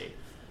meditation state.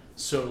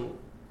 So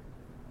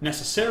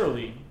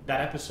necessarily,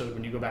 that episode,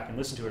 when you go back and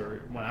listen to it,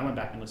 or when I went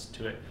back and listened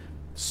to it,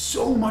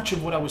 so much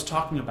of what I was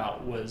talking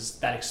about was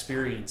that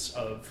experience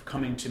of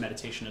coming to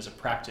meditation as a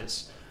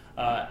practice.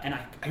 And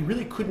I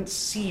really couldn't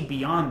see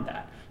beyond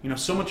that. You know,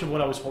 so much of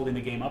what I was holding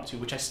the game up to,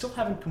 which I still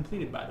haven't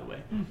completed, by the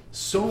way,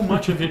 so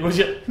much of it was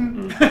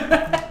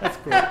That's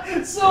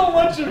cool. So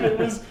much of it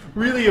was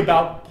really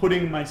about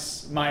putting my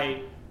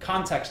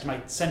context,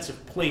 my sense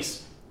of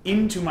place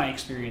into my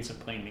experience of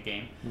playing the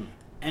game.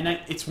 And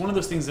it's one of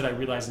those things that I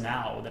realize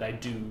now that I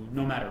do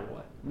no matter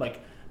what.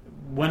 Like,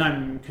 when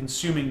I'm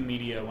consuming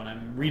media, when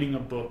I'm reading a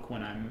book,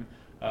 when I'm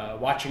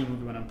watching a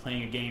movie, when I'm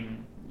playing a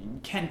game, you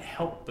can't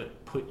help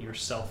but put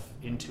yourself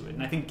into it.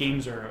 And I think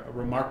games are a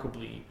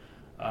remarkably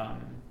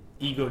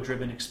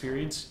ego-driven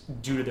experience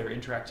due to their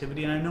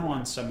interactivity. And I know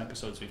on some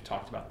episodes we've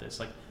talked about this,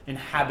 like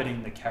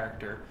inhabiting the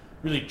character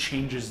really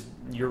changes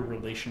your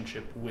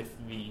relationship with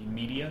the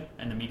media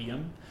and the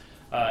medium.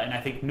 And I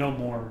think no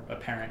more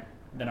apparent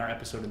than our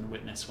episode in The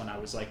Witness, when I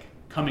was like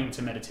coming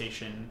to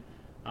meditation.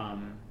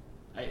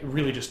 It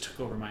really just took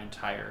over my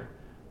entire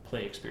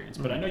play experience.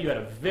 But I know you had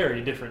a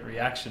very different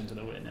reaction to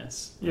The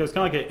Witness. Yeah, it was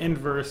kind of like an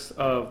inverse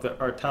of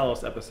our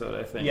Talos episode,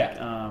 I think.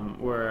 Yeah.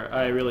 Where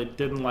I really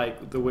didn't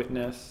like The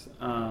Witness.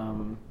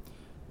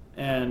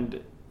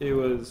 And it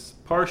was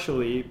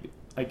partially,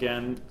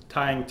 again,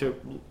 tying to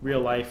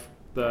real life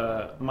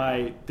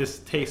my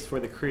distaste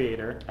for the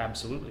creator.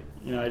 Absolutely.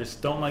 You know, I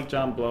just don't like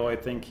John Blow. I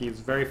think he's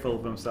very full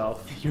of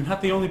himself. You're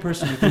not the only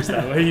person who thinks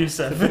that way, you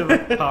said. It's a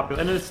bit of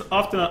popular. And it's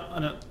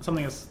often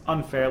something that's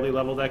unfairly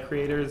leveled at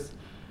creators.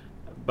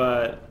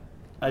 But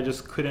I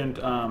just couldn't,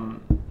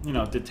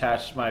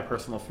 detach my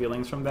personal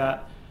feelings from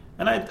that.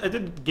 And I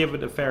did give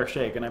it a fair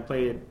shake, and I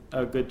played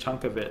a good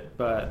chunk of it.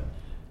 But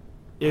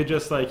it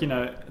just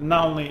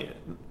not only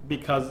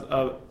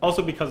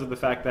also because of the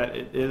fact that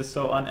it is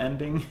so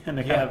unending, and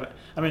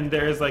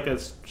there is like a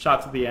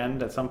shot to the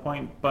end at some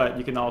point, but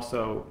you can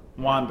also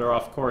wander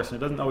off course, and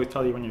it doesn't always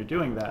tell you when you're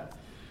doing that.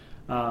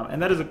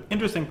 And that is an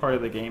interesting part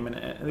of the game,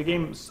 and the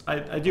game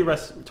I do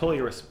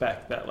totally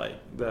respect that, like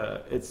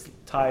its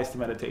ties to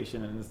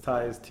meditation and its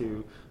ties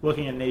to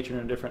looking at nature in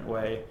a different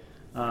way.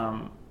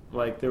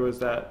 Like there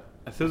was a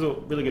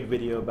really good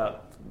video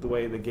about the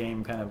way the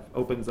game kind of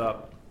opens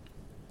up,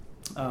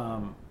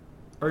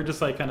 or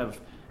just like kind of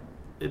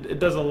it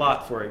does a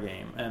lot for a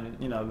game, and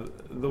you know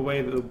the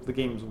way the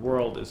game's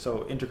world is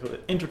so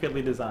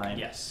intricately designed.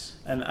 Yes.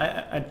 And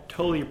I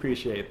totally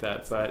appreciate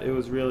that, but it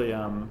was really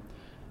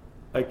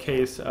a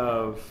case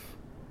of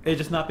it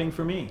just not being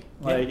for me.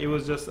 Like it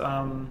was just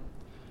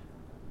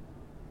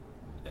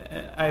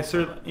I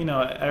certainly, you know,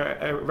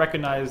 I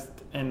recognized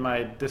in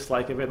my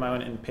dislike of it, my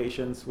own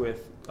impatience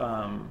with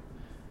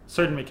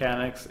certain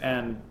mechanics,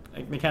 and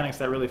like, mechanics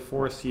that really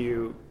force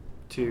you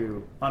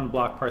to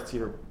unblock parts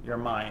of your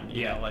mind.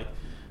 You know, like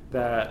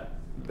that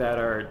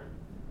are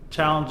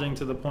challenging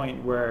to the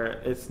point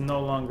where it's no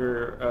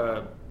longer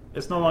a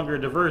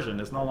diversion.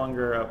 It's no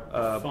longer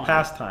a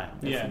pastime.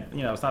 You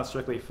know, it's not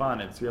strictly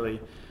fun. It's really,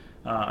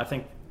 I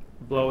think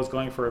Blow was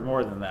going for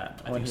more than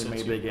that when he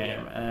made the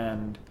game,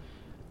 and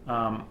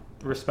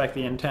respect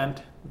the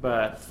intent,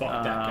 but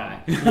fuck that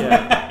guy.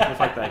 Yeah,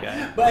 fuck that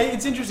guy. But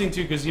it's interesting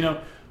too, because you know,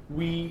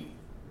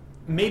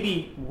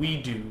 maybe we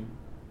do,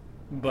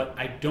 but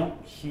I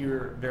don't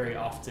hear very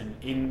often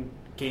in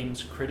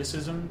games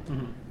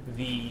criticism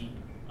the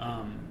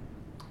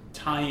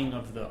tying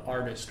of the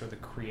artist or the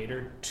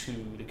creator to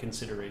the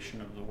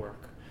consideration of the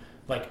work.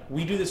 Like,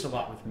 we do this a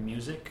lot with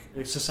music.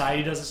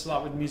 Society does this a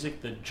lot with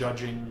music, the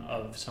judging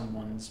of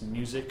someone's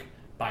music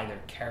by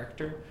their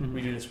character.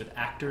 We do this with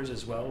actors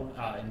as well,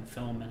 in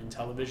film and in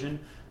television.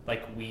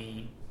 Like,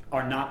 we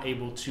are not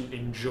able to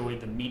enjoy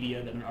the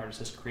media that an artist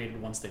has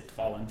created once they've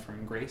fallen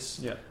from grace.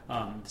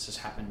 This has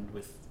happened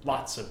with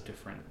lots of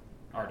different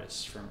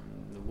artists, from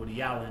the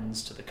Woody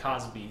Allens to the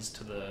Cosbys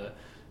to the,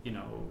 you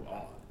know,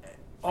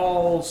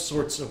 all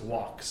sorts of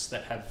walks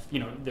that have, you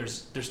know,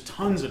 there's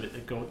tons of it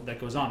that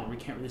goes on where we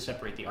can't really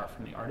separate the art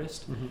from the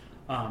artist.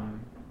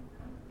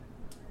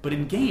 But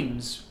in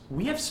games,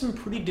 we have some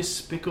pretty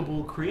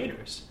despicable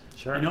creators.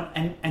 Sure. You know,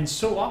 and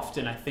so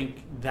often I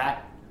think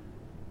that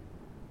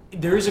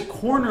there is a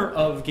corner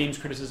of games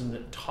criticism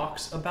that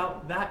talks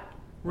about that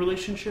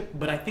relationship,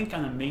 but I think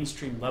on a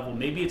mainstream level,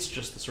 maybe it's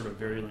just the sort of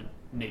virulent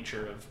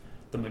nature of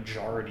the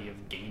majority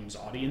of games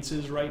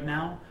audiences right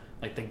now,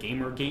 like the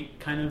Gamergate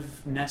kind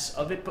of ness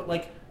of it. But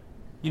like,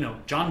 you know,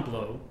 John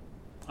Blow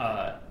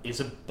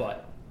is a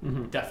butt.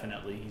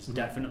 Definitely, he's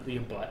definitely a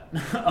butt,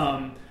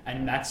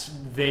 and that's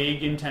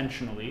vague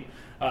intentionally.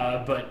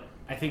 But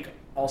I think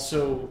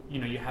also, you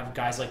know, you have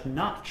guys like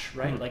Notch,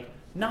 right? Like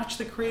Notch,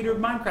 the creator of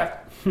Minecraft,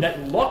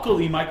 that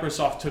luckily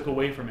Microsoft took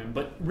away from him.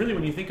 But really,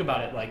 when you think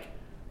about it, like,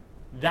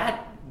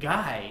 that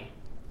guy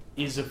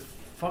is a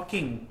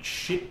fucking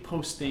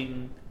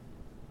shit-posting,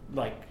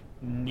 like,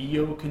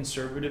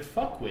 neoconservative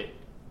fuckwit,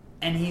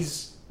 and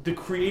he's the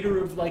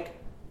creator of, like,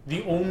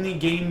 the only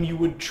game you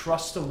would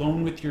trust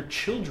alone with your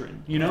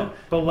children, you know?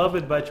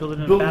 Beloved by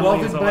children and families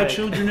alike. Beloved by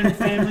children and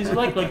families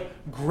alike.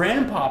 Like,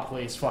 Grandpa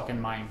plays fucking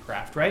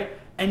Minecraft, right?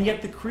 And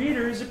yet the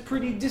creator is a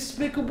pretty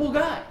despicable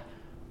guy.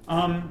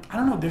 I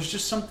don't know, there's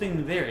just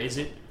something there. Is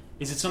it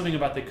something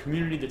about the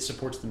community that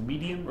supports the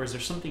medium, or is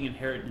there something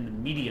inherent in the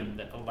medium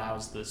that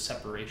allows the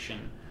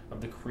separation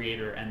of the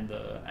creator and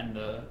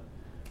the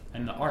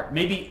art?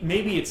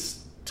 Maybe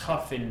it's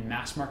tough in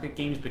mass market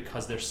games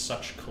because there's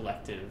such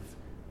collective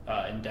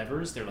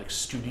endeavors. They're like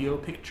studio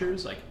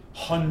pictures, like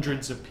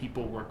hundreds of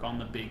people work on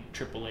the big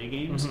AAA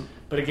games.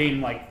 But a game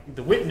like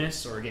The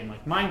Witness or a game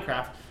like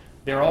Minecraft,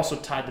 they're also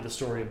tied to the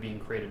story of being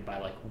created by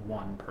like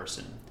one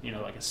person, you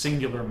know, like a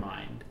singular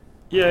mind.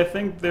 Yeah, I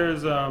think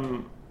there's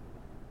a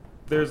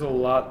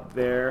lot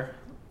there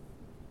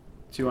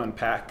to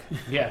unpack.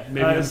 Yeah,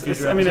 maybe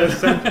there's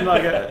something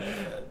like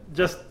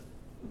just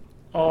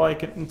all I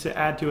can to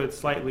add to it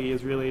slightly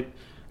is really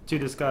to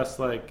discuss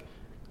like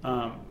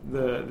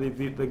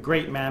the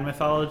great man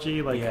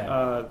mythology, like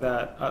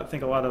that I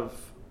think a lot of,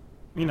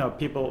 you know,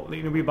 people,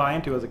 you know, we buy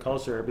into as a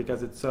culture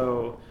because it's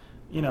so,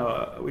 you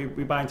know, we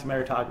buy into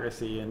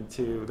meritocracy and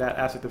to that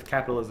aspect of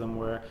capitalism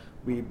where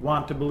we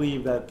want to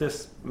believe that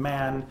this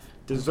man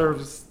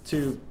deserves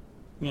to,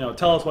 you know,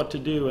 tell us what to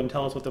do and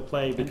tell us what to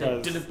play because and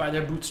they did it by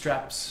their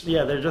bootstraps.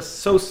 Yeah, they're just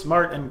so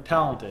smart and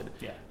talented.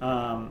 Yeah.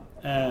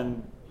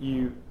 And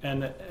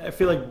I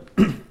feel like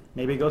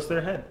maybe it goes to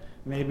their head.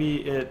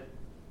 Maybe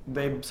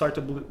they start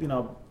to, you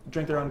know,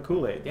 drink their own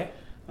Kool-Aid. Yeah.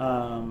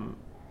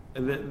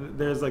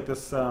 There's like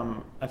this.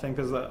 I think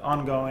there's an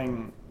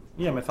ongoing,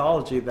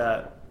 mythology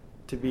that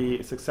to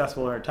be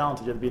successful or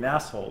talented, you have to be an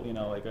asshole. You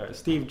know, like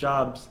Steve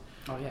Jobs.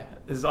 Oh yeah.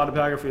 His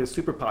autobiography is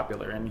super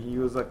popular, and he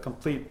was a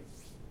complete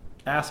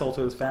asshole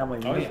to his family.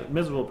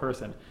 Miserable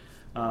person.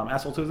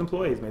 Asshole to his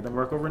employees, made them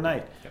work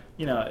overnight. Yep.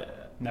 You know.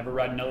 Never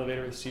ride an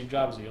elevator with Steve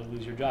Jobs, or you'll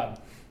lose your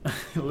job.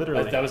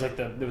 Literally. That was like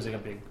a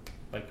big,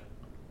 like,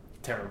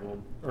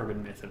 terrible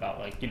urban myth about,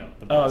 like, you know,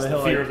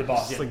 the fear of the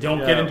boss. Yeah, like, don't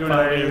get into an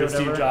elevator with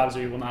Steve Jobs,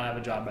 or you will not have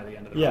a job by the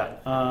end of the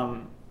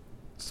ride.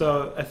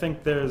 So I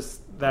think there's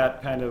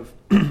that kind of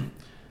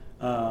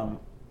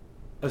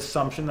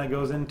assumption that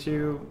goes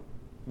into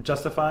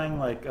justifying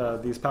like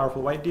these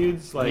powerful white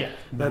dudes, like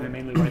that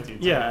mainly white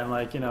dudes. Yeah, and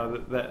like, you know,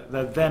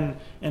 that then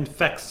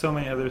infects so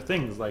many other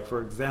things. Like,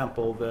 for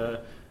example,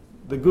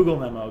 the Google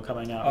memo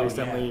coming out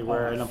recently, yeah.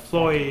 where Oh, an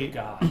employee,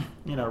 God.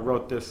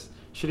 wrote this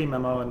shitty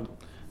memo and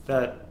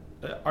that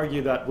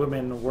argued that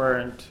women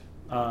weren't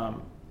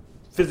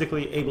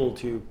physically able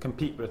to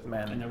compete with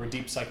men. And there were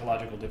deep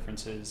psychological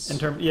differences. In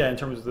terms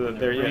of in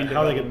their brain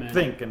how they could development.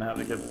 think and how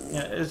they could.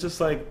 It's just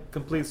like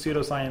complete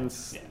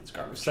pseudoscience, Yeah, it's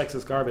garbage.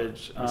 sexist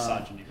garbage.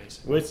 Misogyny,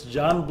 basically. Which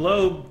John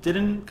Blow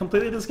didn't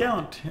completely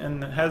discount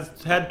and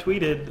had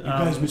tweeted.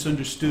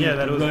 misunderstood yeah,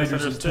 that it was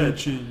misunderstood.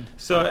 intention.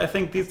 So I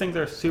think these things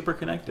are super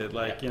connected.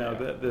 Like Yeah,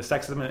 the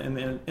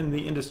sexism in the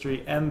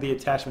industry and the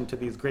attachment to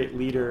these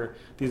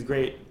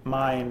great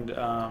mind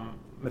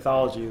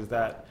mythologies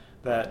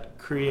that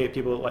create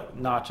people like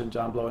Notch and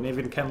John Blow and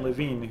even Ken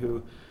Levine,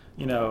 who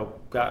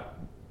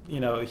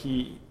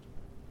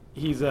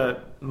he's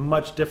a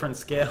much different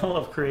scale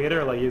of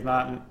creator. Like he's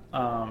not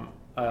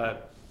a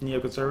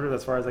neoconservative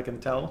as far as I can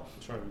tell.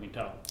 As far as we can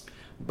tell.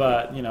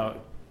 But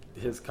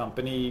his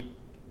company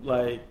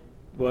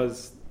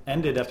was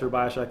ended after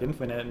BioShock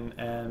Infinite,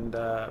 and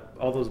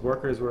all those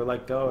workers were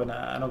let go. And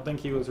I don't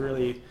think he was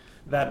really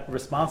that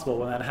responsible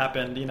when that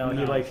happened.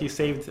 No. He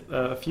saved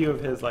a few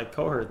of his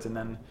cohorts, and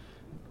then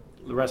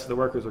the rest of the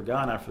workers were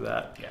gone after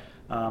that.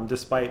 Yeah.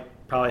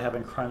 Despite probably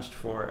having crunched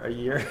for a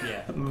year,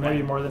 Yeah.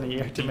 maybe more than a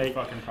year to Deep make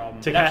fucking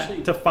problem.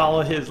 to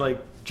follow his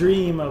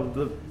dream of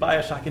the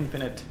BioShock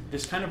Infinite.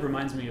 This kind of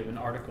reminds me of an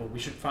article.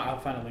 I'll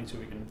find a link to it.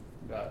 We can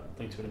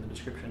link to it in the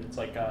description. It's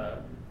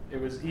it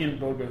was Ian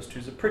Bogost,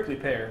 who's a prickly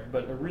pear,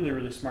 but a really,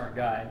 really smart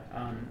guy.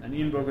 And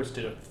Ian Bogost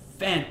did a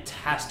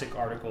fantastic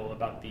article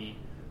about the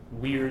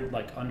weird,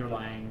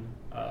 underlying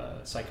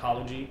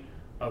psychology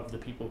of the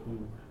people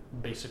who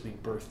basically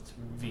birthed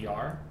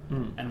VR,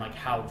 and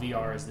how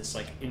VR is this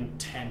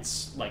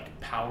intense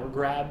power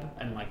grab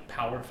and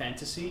power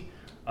fantasy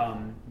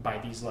by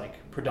these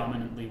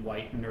predominantly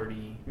white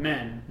nerdy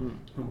men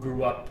who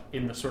grew up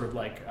in the sort of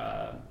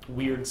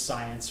weird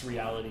science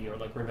reality or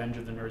Revenge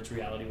of the Nerds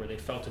reality, where they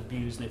felt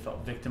abused and they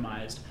felt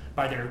victimized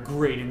by their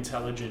great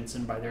intelligence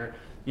and by their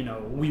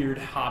weird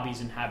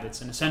hobbies and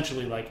habits, and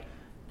essentially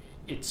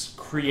it's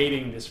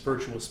creating this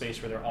virtual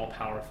space where they're all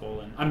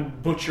powerful. And I'm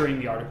butchering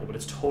the article, but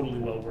it's totally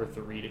well worth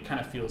the read. It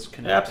kind of feels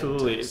connected.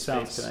 Absolutely, to it the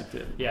sounds space.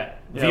 connected. Yeah.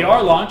 Yeah,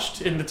 VR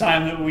launched in the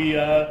time that we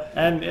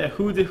and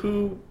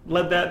who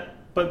led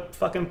that? But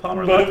fucking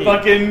Palmer but Luckey.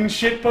 fucking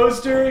shit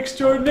poster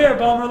extraordinaire,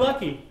 Palmer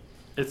Luckey.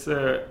 It's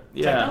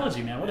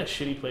Technology, man. What a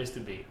shitty place to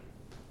be.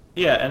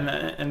 Yeah,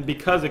 and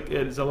because it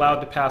is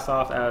allowed to pass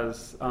off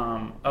as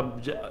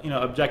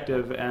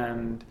objective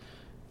and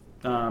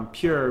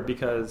pure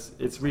because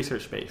it's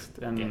research based,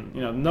 and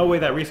no way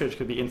that research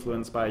could be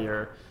influenced by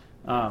your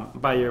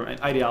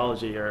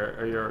ideology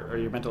or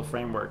your mental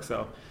framework.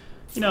 So,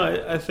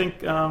 I think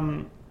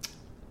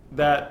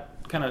that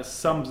kind of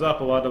sums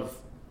up a lot of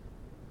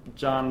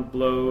John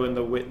Blow and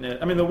The Witness.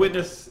 I mean, The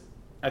Witness,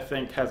 I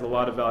think, has a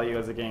lot of value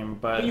as a game,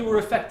 but you were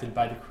affected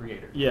by the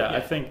creator. Yeah,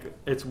 I think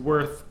it's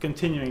worth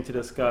continuing to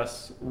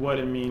discuss what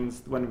it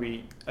means when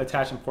we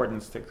attach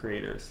importance to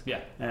creators.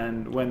 Yeah.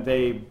 And when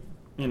they,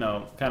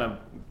 kind of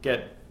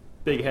get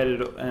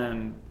big-headed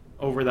and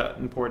over that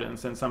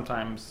importance, and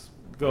sometimes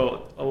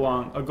go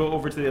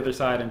over to the other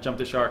side and jump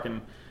the shark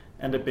and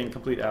end up being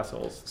complete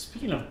assholes.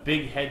 Speaking of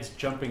big heads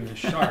jumping the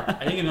shark,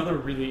 I think another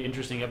really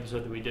interesting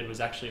episode that we did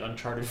was actually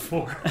Uncharted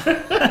 4.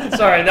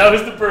 Sorry, that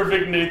was the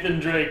perfect Nathan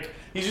Drake.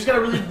 He's just got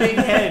a really big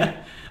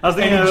head. I was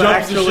thinking and of he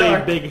jumps the actually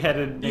shark.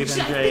 big-headed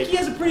Nathan I think Drake. he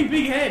has a pretty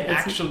big head,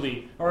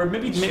 actually. Or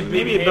maybe just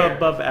Maybe big hair.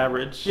 above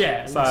average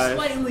size.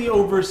 Slightly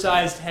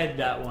oversized head,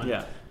 that one.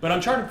 Yeah. But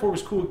Uncharted 4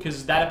 was cool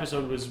because that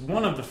episode was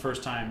one of the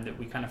first time that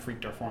we kind of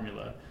freaked our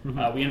formula.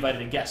 We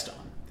invited a guest on.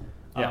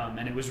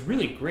 And it was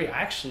really great.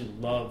 I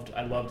loved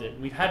it.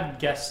 We've had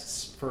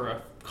guests for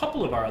a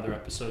couple of our other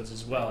episodes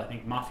as well. I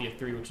think Mafia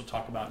 3, which we'll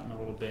talk about in a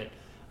little bit,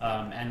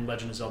 and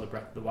Legend of Zelda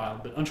Breath of the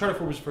Wild. But Uncharted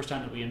 4 was the first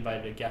time that we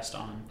invited a guest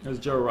on. It was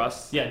Joe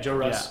Russ. Yeah, Joe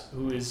Russ,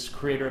 who is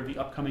creator of the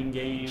upcoming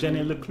game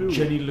Jenny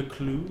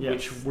LeClue. Yes.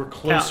 Which we're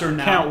closer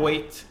now. Can't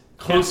wait.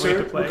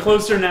 Closer. We're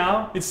closer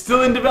now. It's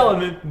still in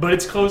development, but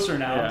it's closer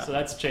now, Yeah. so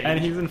that's changed. And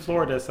he's in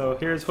Florida, so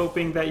here's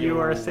hoping that you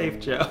are safe,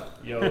 Joe.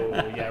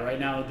 Right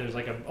now there's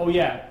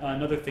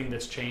another thing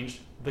that's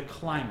changed, the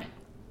climate.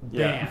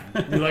 Bam.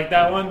 You like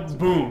that one?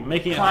 Boom.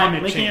 Making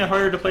Climate it change.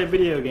 harder to play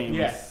video games.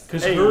 Yeah,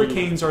 because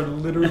hurricanes are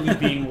literally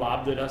being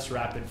lobbed at us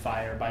rapid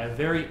fire by a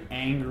very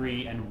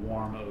angry and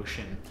warm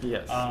ocean.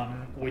 Yes.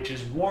 Which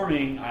is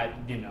warming.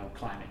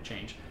 Climate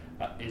change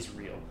is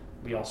real.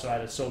 We also had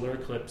a solar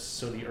eclipse,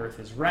 so the Earth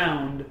is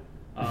round.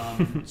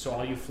 So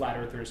all you flat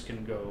earthers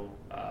can go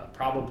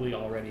probably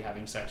already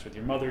having sex with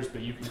your mothers,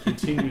 but you can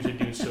continue to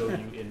do so,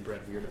 you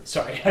inbred weirdo.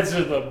 Sorry, that's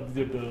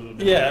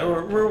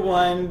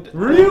rewind.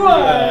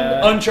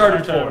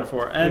 Uncharted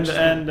 4. And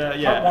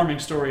heartwarming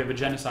story of a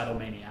genocidal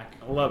maniac.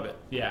 Love it.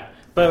 Yeah.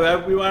 But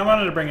I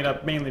wanted to bring it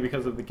up mainly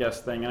because of the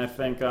guest thing, and I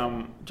think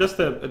just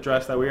to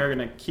address that, we are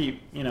going to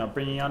keep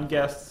bringing on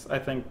guests. I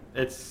think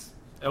it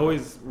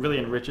always really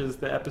enriches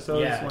the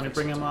episodes when we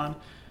bring them on,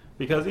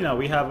 because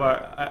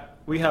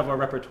we we have our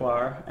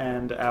repertoire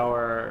and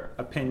our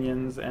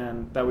opinions,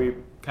 and that we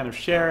kind of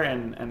share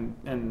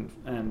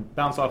and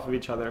bounce off of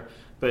each other.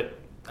 But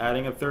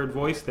adding a third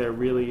voice there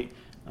really,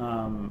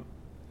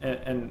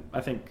 and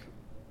I think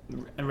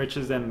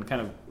enriches and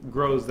kind of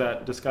grows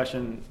that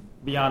discussion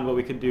beyond what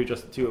we could do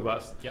just the two of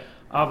us. Yep.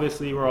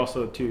 Obviously, we're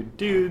also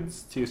two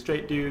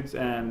straight dudes,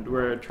 and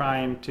we're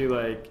trying to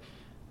like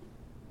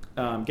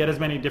get as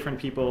many different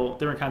people,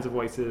 different kinds of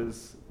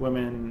voices,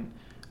 women,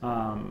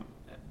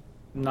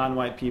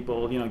 non-white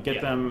people,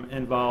 get them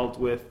involved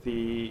with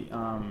the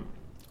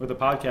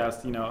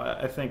podcast.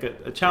 I think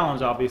a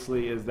challenge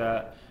obviously is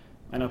that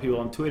I know people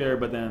on Twitter,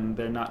 but then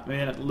they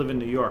don't live in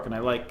New York, and I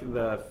like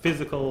the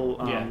physical,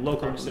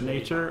 local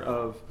nature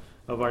of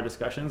our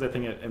discussions. I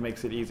think it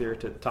makes it easier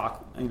to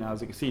talk,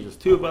 as you can see,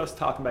 just two of us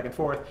talking back and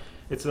forth.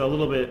 It's a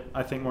little bit,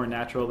 I think, more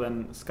natural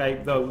than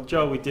Skype, though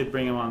Joe, we did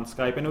bring him on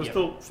Skype, and it was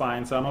still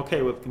fine, so I'm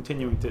okay with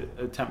continuing to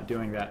attempt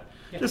doing that.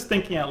 Yep. Just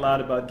thinking out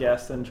loud about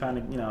guests and trying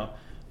to,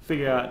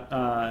 figure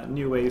out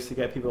new ways to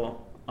get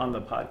people on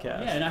the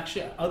podcast. Yeah, and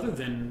actually, other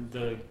than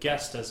the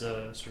guest as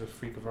a sort of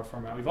freak of our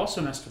format, we've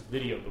also messed with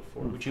video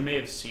before, which you may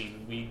have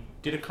seen. We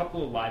did a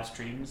couple of live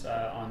streams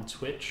on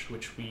Twitch,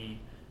 which we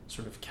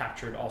sort of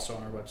captured also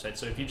on our website.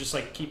 So if you just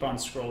keep on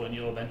scrolling,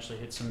 you'll eventually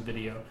hit some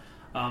video.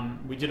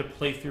 We did a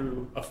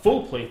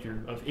full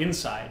playthrough of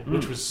Inside,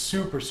 which was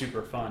super,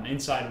 super fun.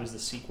 Inside was the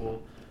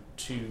sequel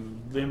to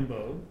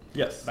Limbo,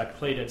 by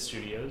Playdead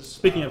Studios.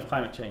 Speaking of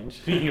climate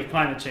change.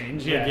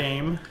 The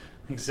game.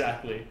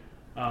 Exactly.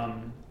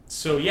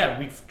 So yeah,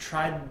 we've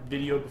tried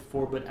video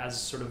before, but as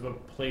sort of a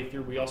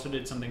playthrough. We also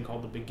did something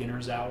called the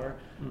Beginner's Hour.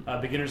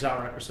 Beginner's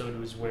Hour episode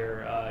was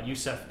where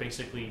Youssef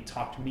basically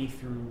talked me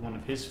through one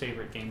of his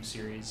favorite game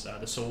series,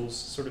 the Souls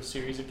sort of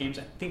series of games.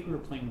 I think we were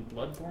playing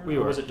Bloodborne.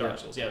 Or was it Dark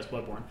Souls? Yeah, it was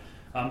Bloodborne.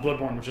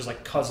 Bloodborne, which is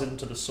like cousin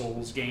to the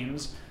Souls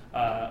games,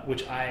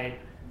 which I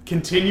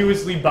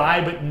continuously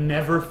buy but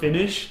never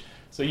finish.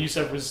 So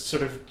Youssef was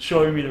sort of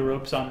showing me the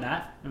ropes on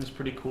that. It was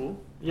pretty cool.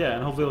 Yeah,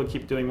 and hopefully we'll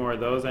keep doing more of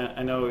those.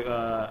 I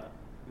know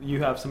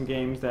you have some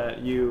games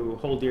that you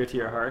hold dear to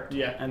your heart,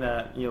 and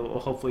that you'll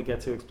hopefully get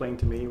to explain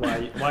to me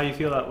why you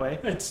feel that way.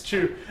 It's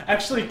true.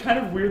 Actually, kind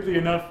of weirdly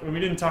enough, and we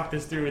didn't talk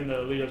this through in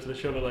the lead up to the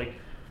show, but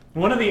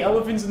one of the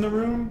elephants in the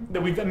room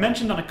that we've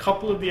mentioned on a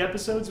couple of the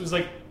episodes was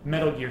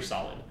Metal Gear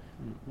Solid.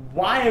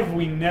 Why have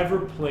we never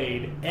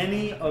played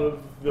any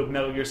of the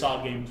Metal Gear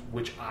Solid games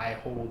which I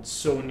hold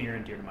so near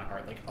and dear to my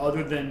heart?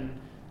 Other than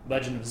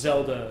Legend of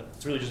Zelda,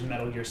 it's really just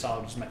Metal Gear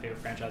Solid, which is my favorite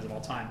franchise of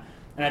all time.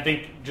 And I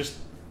think just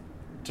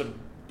to,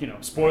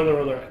 spoiler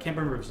alert, I can't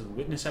remember if it was the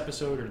Witness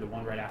episode or the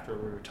one right after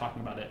we were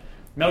talking about it.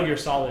 Metal Gear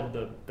Solid,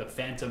 the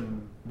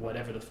Phantom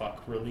whatever the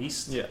fuck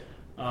released. Yeah.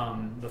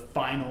 The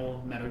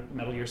final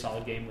Metal Gear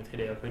Solid game with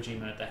Hideo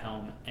Kojima at the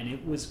helm, and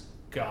it was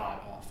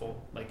god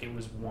awful. It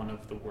was one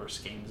of the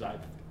worst games I've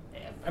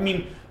ever. I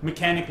mean,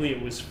 mechanically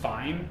it was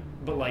fine,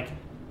 but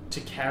to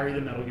carry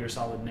the Metal Gear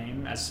Solid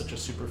name as such a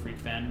Super Freak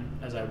fan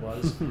as I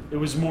was, it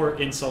was more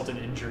insult and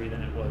injury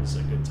than it was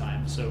a good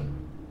time. So,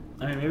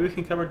 I mean, maybe we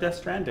can cover Death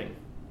Stranding.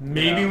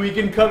 Maybe we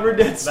can cover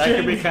Death Stranding.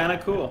 That could be kind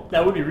of cool.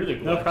 That would be really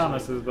cool. No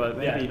promises, but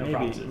maybe,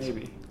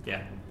 maybe.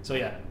 Yeah. So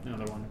yeah,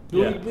 another one.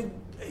 Yeah.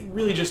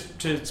 Really, just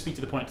to speak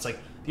to the point, it's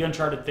the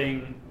Uncharted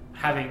thing,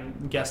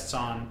 having guests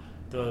on,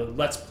 the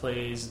Let's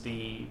Plays,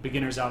 the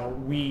Beginner's Hour,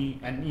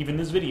 and even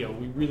this video,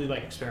 we really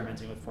like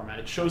experimenting with format.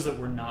 It shows that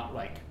we're not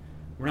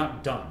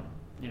done.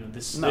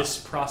 This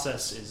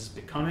process is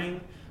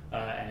becoming,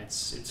 and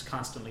it's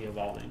constantly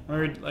evolving.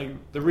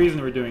 The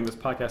reason we're doing this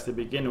podcast to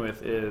begin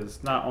with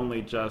is not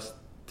only just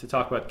to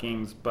talk about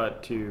games,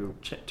 but to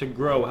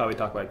grow how we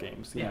talk about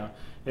games. You know,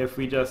 if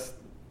we just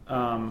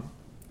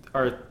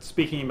are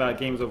speaking about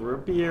games over a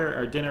beer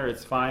or dinner,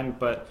 it's fine.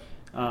 But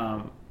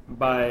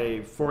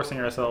by forcing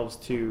ourselves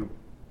to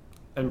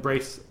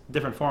embrace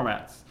different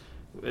formats,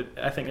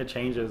 I think it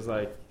changes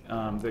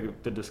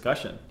the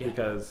discussion,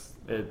 because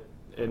it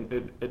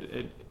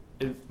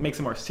makes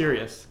it more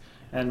serious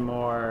and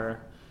more,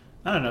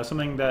 I don't know,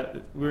 something that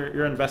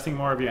you're investing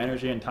more of your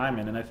energy and time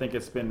in, and I think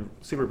it's been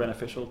super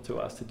beneficial to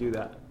us to do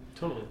that.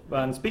 Totally.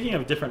 And speaking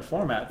of different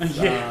formats,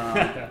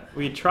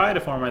 we tried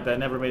a format that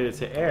never made it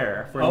to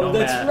air for No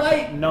Man's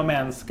Sky. No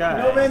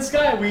Man's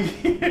Sky.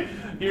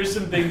 Here's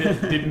something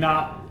that did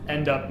not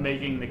end up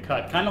making the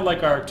cut. Kind of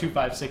like our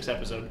 256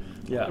 episode.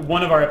 Yeah.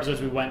 One of our episodes,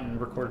 we went and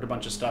recorded a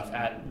bunch of stuff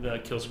at the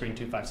Killscreen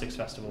 256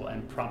 festival,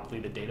 and promptly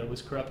the data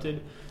was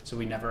corrupted, so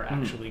we never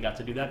actually got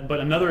to do that.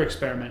 But another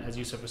experiment, as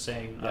Youssef was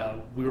saying,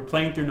 we were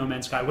playing through No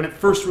Man's Sky when it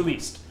first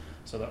released.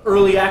 So the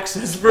early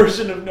access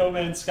version of No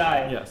Man's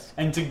Sky. Yes.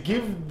 And to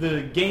give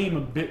the game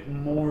a bit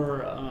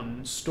more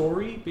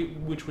story,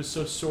 which was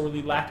so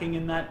sorely lacking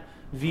in that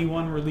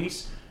V1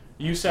 release,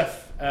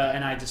 Youssef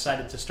and I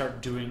decided to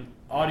start doing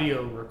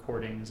audio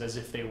recordings as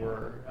if they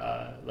were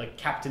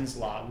captain's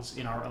logs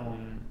in our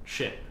own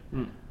ship,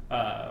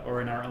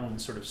 or in our own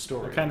sort of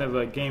story. A kind of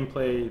a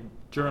gameplay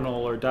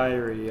journal or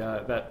diary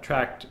that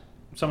tracked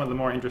some of the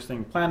more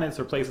interesting planets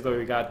or places that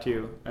we got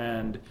to,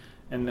 and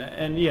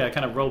and yeah,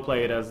 kind of role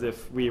play it as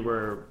if we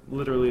were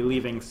literally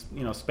leaving,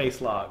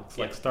 space logs,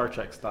 like Star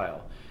Trek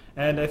style.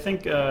 And I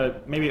think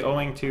maybe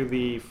owing to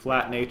the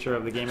flat nature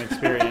of the game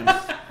experience,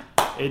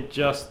 it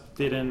just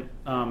didn't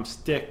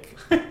stick.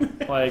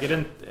 Like it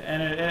didn't,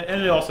 and it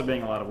ended also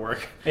being a lot of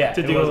work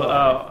to do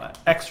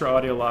extra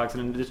audio logs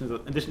in addition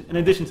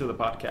to the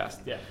podcast.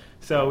 Yeah.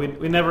 So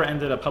we never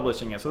ended up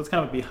publishing it. So it's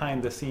kind of a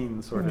behind the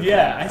scenes sort of.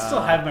 Yeah, thing. I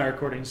still have my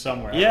recordings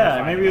somewhere.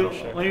 Yeah, maybe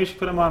we should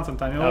put them on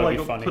sometime. That would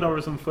be funny. Put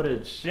over some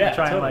footage. Yeah,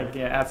 try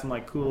totally. and add some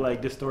cool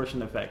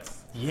distortion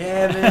effects.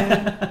 Yeah,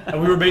 man.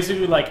 And we were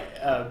basically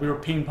we were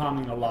ping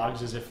ponging the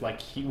logs as if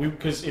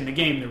because in the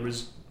game there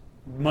was,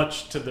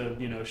 much to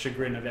the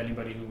chagrin of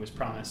anybody who was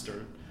promised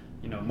or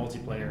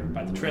multiplayer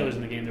by the trailers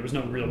in the game, there was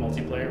no real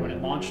multiplayer when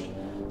it launched.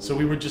 So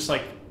we were just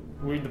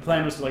the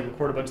plan was to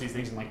record a bunch of these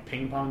things and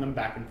ping pong them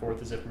back and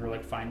forth as if we were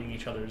finding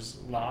each other's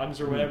logs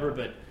or whatever.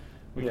 But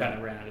we kind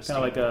of ran out of steam.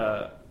 Kind of like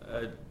a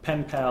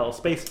pen pal,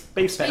 space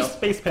pen pals.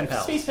 Space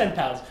pen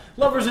pals.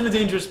 Lovers in a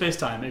dangerous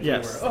space-time, if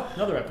yes. you were. Oh,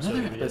 another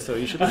episode. So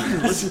you should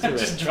listen to it. I'm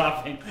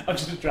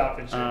just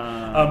dropping shit.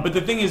 But the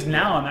thing is,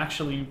 now I'm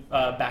actually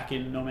back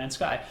in No Man's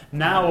Sky.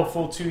 Now, a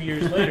full 2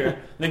 years later,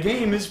 the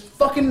game is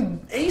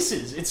fucking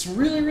aces. It's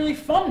really, really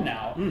fun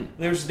now.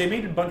 They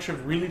made a bunch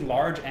of really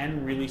large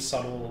and really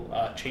subtle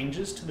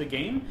changes to the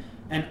game.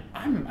 And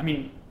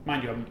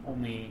mind you, I'm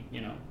only,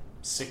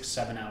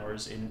 6-7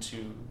 hours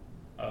into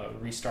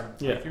restarted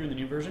playthrough in the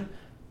new version,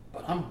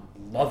 but I'm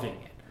loving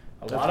it.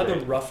 A lot of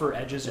the rougher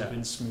edges have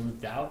been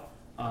smoothed out,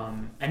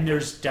 and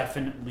there's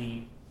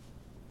definitely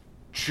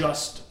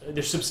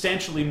there's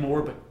substantially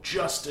more, but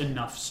just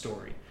enough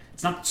story.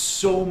 It's not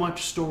so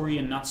much story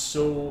and not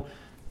so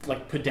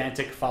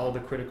pedantic, follow the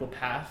critical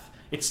path.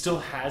 It still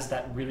has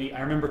that really.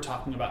 I remember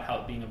talking about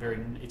how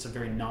it's a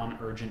very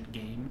non-urgent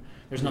game.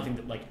 There's nothing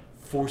that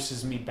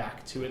forces me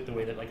back to it the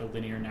way that a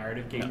linear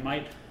narrative game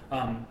might.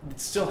 It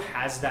still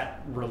has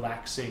that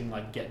relaxing,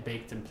 get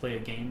baked and play a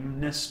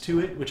game-ness to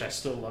it, which I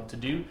still love to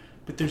do.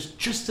 But there's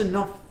just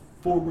enough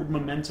forward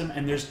momentum,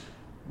 and there's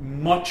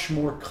much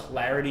more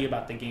clarity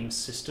about the game's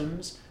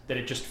systems that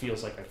it just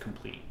feels like a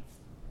complete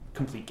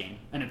game.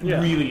 And it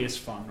really is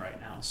fun right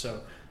now.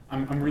 So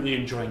I'm really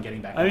enjoying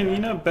getting back.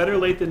 Better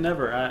late than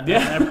never. I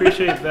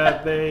appreciate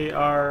that they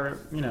are,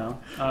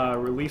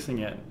 releasing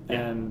it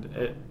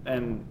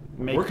and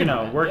working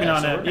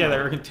on it. Yeah,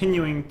 they're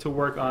continuing to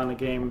work on a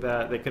game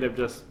that they could have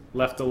just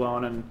left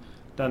alone and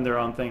done their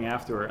own thing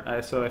afterward.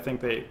 So I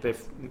think they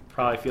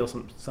probably feel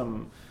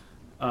some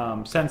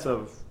sense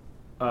of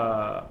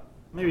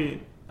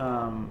maybe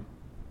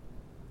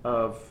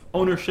of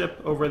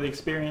ownership over the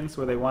experience,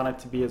 where they want it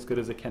to be as good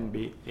as it can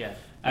be. Yeah,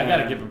 I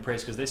gotta give them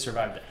praise because they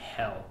survived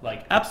hell.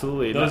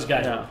 Absolutely, those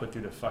guys were put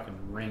through the fucking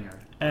ringer,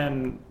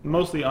 and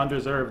mostly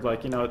undeserved.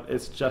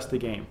 It's just a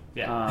game.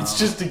 Yeah, it's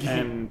just a game,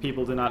 and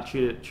people did not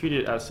treat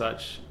it as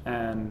such,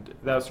 and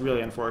that's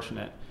really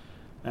unfortunate.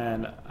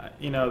 And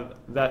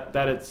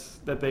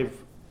that they've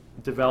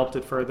developed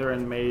it further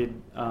and made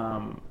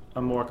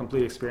a more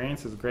complete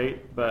experience is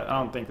great, but I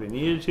don't think they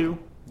needed to.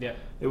 Yeah,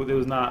 it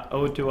was not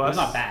owed to us. It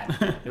was not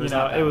bad.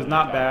 It was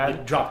not bad.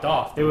 It dropped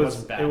off. It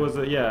wasn't bad. It was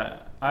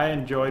I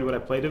enjoyed what I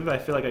played with it. I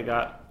feel like I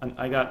got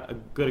a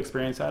good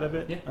experience out of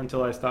it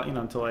until I stopped.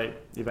 Until I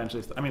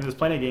eventually. There's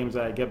plenty of games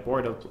that I get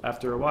bored of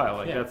after a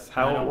while. That's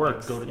how it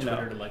works. Go to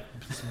Twitter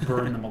to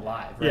burn them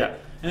alive. Right? Yeah.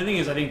 And the thing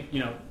is, I think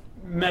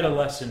meta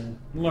lesson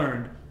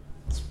learned.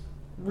 It's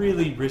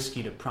really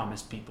risky to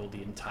promise people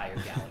the entire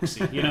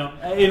galaxy.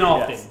 In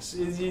all things,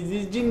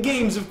 in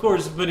games, of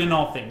course, but in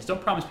all things,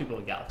 don't promise people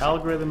a galaxy.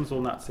 Algorithms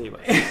will not save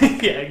us.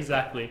 Yeah,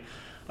 exactly.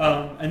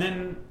 And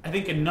then I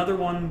think another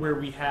one where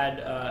we had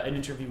an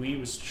interviewee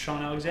was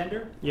Sean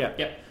Alexander. Yeah.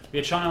 Yep. We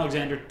had Sean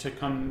Alexander to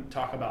come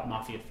talk about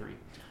Mafia 3.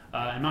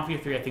 And Mafia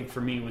 3, I think,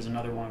 for me, was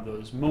another one of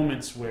those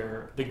moments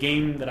where the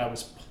game that I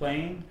was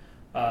playing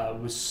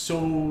was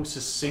so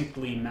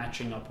succinctly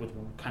matching up with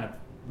kind of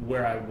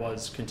where I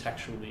was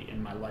contextually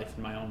in my life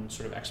and my own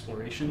sort of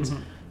explorations.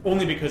 Mm-hmm.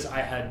 Only because I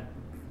had,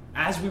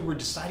 as we were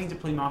deciding to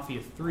play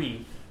Mafia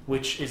 3,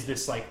 which is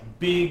this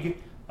big,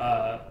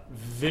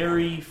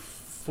 very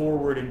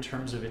forward in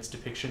terms of its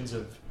depictions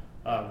of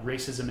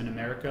racism in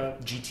America,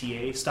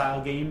 GTA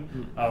style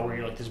game, where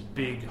you're this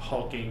big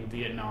hulking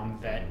Vietnam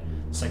vet.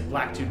 It's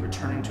black dude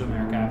returning to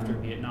America after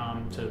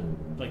Vietnam to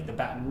the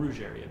Baton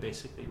Rouge area,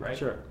 basically, right?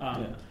 Sure.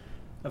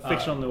 A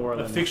fictional New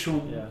Orleans.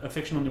 A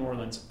fictional New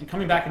Orleans, and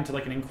coming back into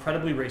an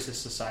incredibly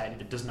racist society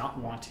that does not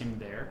want him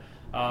there.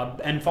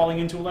 And falling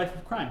into a life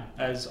of crime,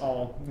 as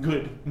all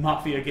good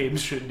mafia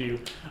games should do.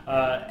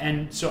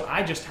 And so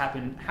I just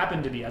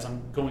happened to be, as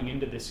I'm going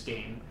into this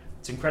game,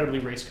 it's incredibly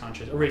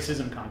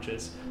racism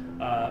conscious.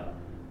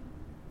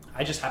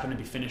 I just happened to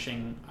be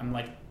finishing.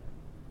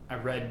 I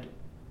read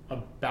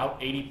about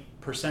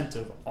 80%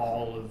 of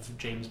all of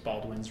James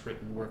Baldwin's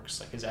written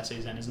works, his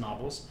essays and his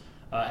novels.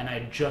 And I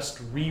had just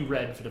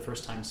reread for the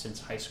first time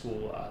since high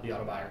school the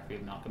autobiography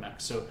of Malcolm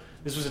X. So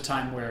this was a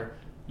time where,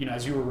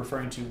 as you were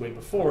referring to way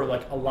before,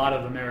 a lot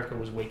of America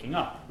was waking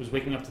up. It was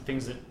waking up to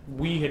things that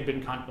we had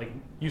been,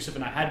 Yusuf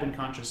and I had been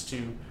conscious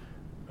to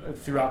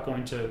throughout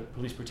going to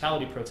police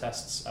brutality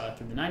protests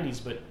through the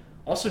 90s, but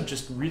also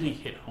just really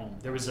hit home.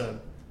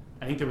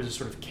 I think there was a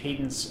sort of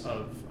cadence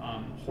of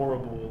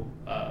horrible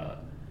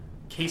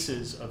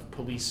cases of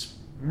police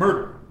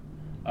murder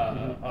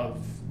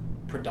of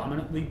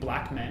predominantly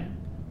black men,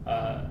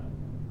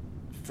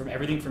 from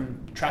everything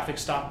from traffic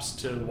stops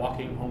to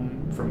walking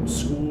home from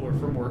school or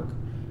from work,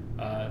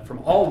 from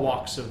all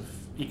walks of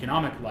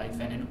economic life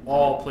and in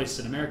all places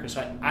in America.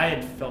 So I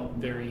had felt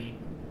very,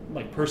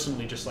 like,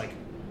 personally, just like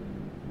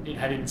it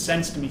had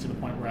incensed me to the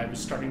point where I was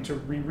starting to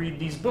reread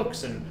these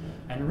books and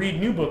read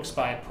new books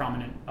by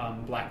prominent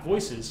black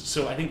voices.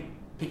 So I think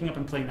picking up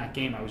and playing that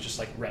game, I was just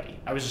like ready.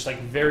 I was just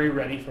like very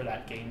ready for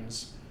that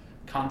game's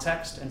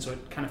context, and so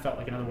it kind of felt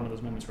like another one of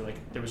those moments where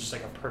like there was just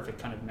like a perfect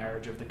kind of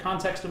marriage of the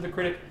context of the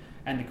critic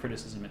and the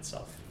criticism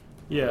itself.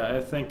 Yeah,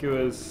 I think it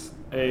was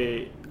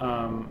a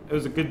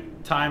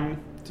good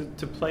time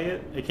to play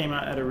it. It came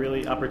out at a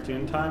really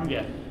opportune time.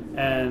 Yeah.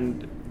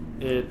 And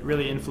it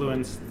really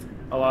influenced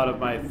a lot of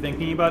my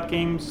thinking about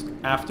games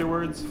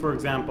afterwards. For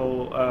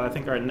example, I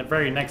think our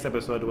very next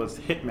episode was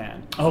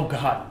Hitman. Oh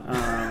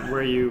God.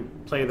 Where you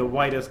play the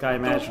whitest guy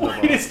imaginable. The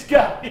whitest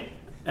guy.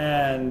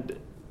 And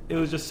it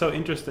was just so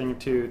interesting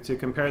to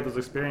compare those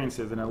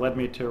experiences, and it led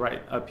me to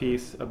write a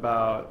piece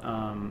about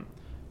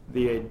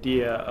the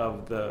idea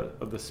of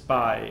the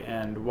spy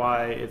and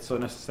why it's so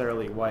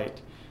necessarily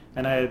white.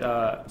 And I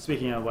had,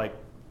 speaking of like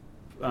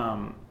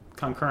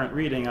concurrent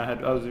reading, I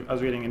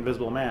was reading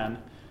Invisible Man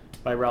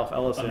by Ralph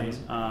Ellison,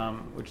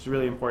 which is a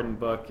really important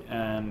book,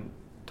 and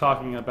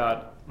talking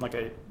about like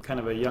a kind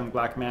of a young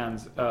black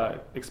man's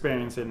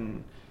experience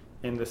in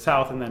the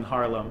South and then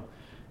Harlem,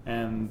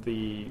 and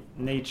the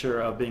nature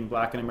of being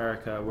black in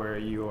America, where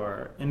you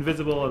are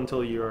invisible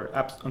until you're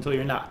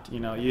not. You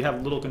know, you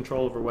have little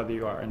control over whether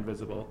you are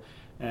invisible,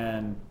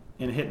 and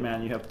in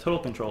Hitman, you have total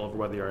control over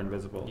whether you're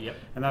invisible. Yep.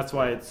 And that's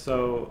why it's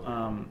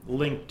so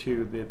linked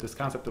to this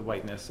concept of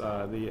whiteness,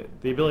 the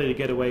ability to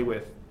get away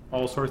with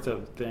all sorts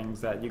of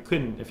things that you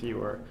couldn't if you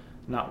were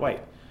not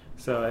white.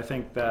 So I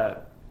think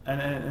that,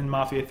 and in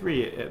Mafia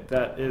 3,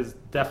 that is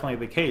definitely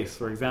the case.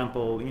 For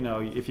example, you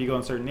know, if you go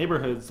in certain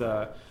neighborhoods,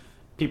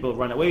 people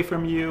run away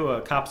from you,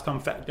 cops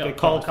get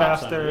called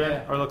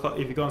faster, or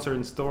if you go in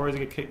certain stores,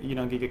 you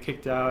get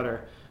kicked out,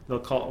 or they'll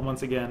call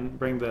once again,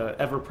 bring the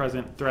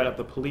ever-present threat of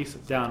the police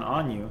down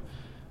on you.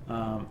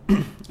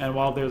 And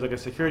while there's like a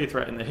security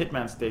threat in the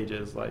Hitman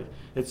stages, like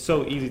it's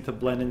so easy to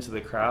blend into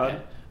the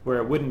crowd, where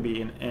it wouldn't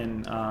be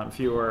in if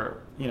you were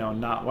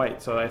not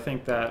white. So I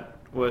think that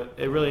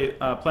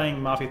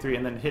playing Mafia 3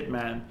 and then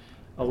Hitman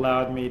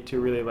allowed me to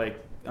really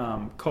like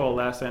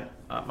coalesce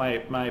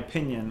my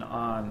opinion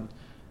on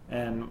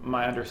and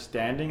my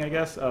understanding, I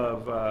guess,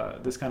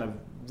 of this kind of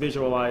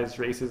visualized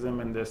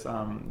racism and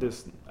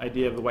this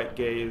idea of the white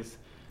gaze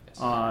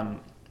on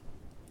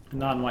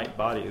non-white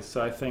bodies.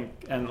 So I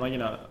think, and like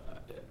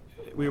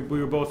we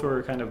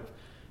were kind of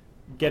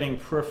getting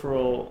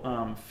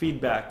peripheral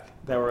feedback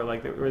that were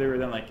like where they were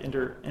then like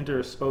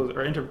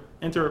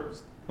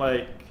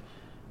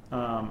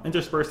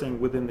interspersing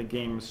within the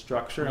game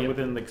structure and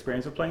within the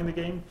experience of playing the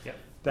game.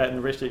 That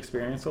enriched the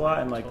experience a lot,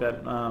 and like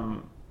that.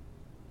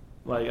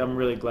 Like I'm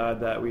really glad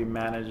that we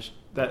managed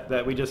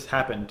that we just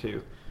happened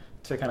to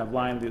kind of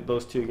line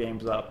those two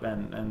games up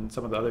and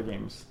some of the other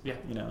games. Yeah,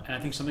 And I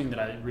think something that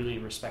I really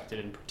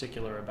respected in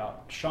particular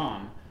about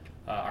Sean,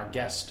 our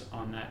guest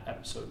on that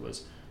episode,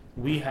 was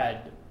we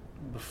had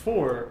a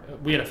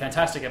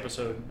fantastic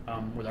episode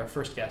with our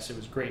first guest. It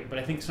was great, but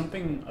I think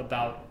something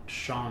about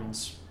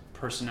Sean's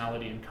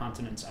personality and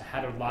continence, I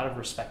had a lot of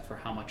respect for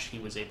how much he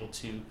was able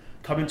to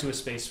come into a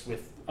space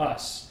with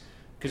us,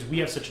 because we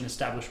have such an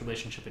established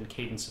relationship and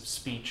cadence of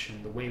speech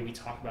and the way we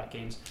talk about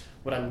games.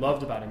 What I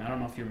loved about him, I don't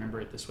know if you remember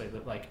it this way,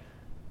 but like,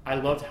 I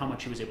loved how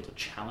much he was able to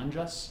challenge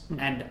us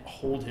and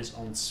hold his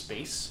own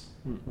space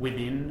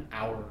within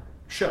our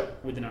show,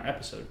 within our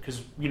episode.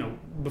 Because,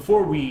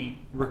 before we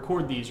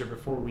record these, or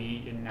before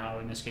we, in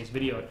this case,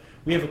 video it,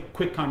 we have a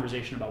quick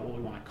conversation about what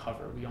we want to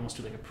cover. We almost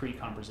do like a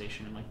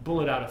pre-conversation and like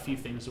bullet out a few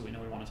things that we know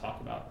we want to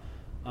talk about.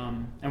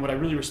 And what I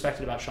really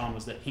respected about Sean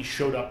was that he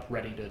showed up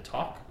ready to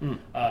talk,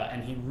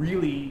 and he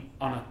really,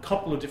 on a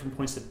couple of different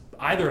points that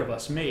either of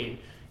us made,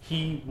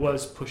 he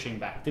was pushing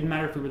back. Didn't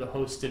matter if we were the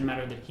host, didn't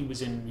matter that he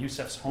was in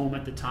Yusef's home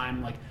at the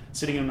time, like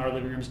sitting in our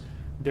living rooms.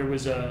 There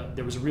was a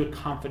real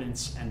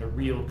confidence and a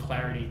real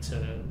clarity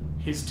to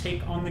his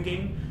take on the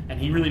game, and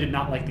he really did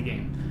not like the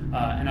game.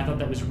 And I thought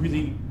that was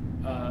really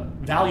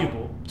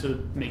valuable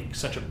to make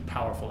such a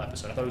powerful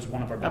episode. I thought it was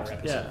one of our better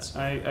episodes.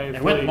 Yeah,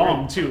 it went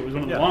long too. It was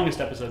one of the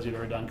longest episodes we've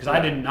ever done, because I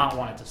did not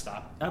want it to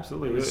stop.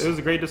 Absolutely, it was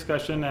a great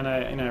discussion, and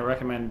I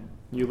recommend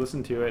you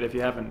listen to it if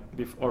you haven't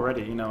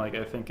already.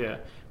 I think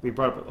we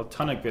brought up a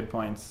ton of good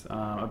points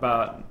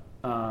about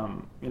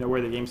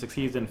where the game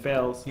succeeds and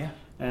fails. Yeah.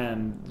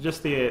 And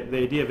just the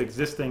idea of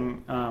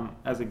existing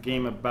as a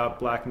game about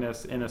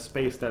blackness in a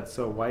space that's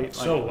so white,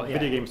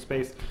 video game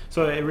space.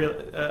 So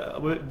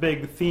a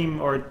big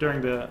theme, or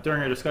during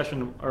our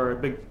discussion, or a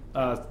big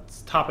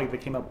topic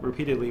that came up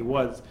repeatedly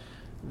was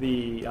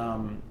the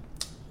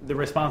the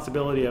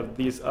responsibility of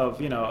these of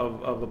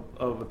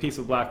a piece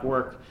of black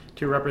work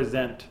to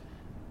represent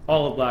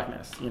all of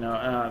blackness,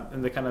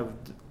 and the kind of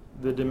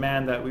the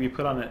demand that we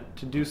put on it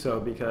to do so,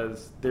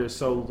 because there's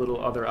so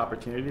little other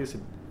opportunities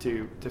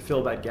to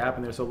fill that gap,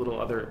 and there's so little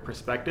other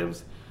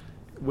perspectives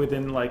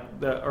within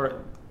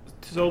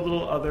so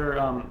little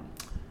other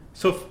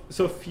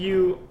so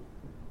few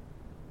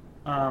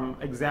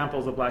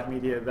examples of black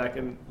media that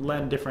can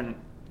lend different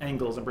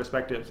angles and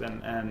perspectives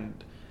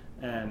and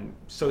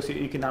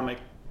socioeconomic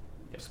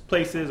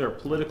places or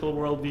political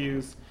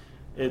worldviews.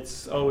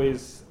 It's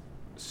always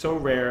so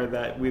rare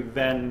that it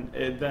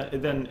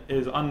then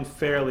is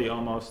unfairly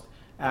almost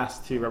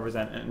asked to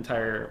represent an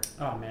entire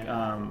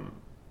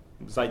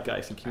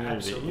zeitgeist and community.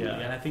 Absolutely. Yeah.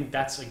 And I think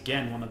that's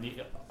again one of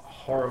the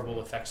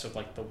horrible effects of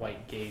like the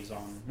white gaze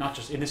on not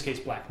just in this case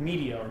black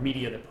media or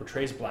media that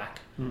portrays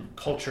black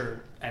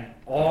culture and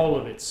all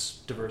of its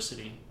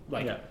diversity.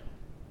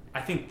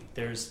 I think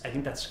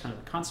that's kind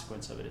of the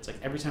consequence of it. It's like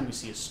every time we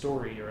see a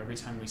story or every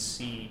time we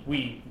see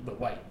the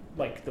white,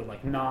 like the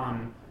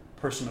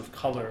non-person of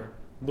color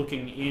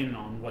looking in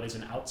on what is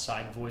an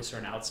outside voice or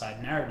an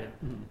outside narrative,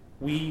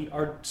 we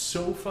are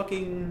so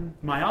fucking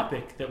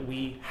myopic that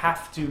we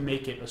have to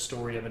make it a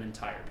story of an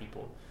entire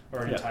people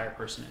or an entire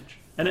personage.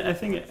 And I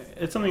think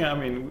it's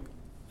something,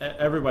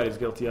 everybody's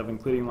guilty of,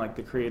 including like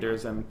the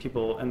creators and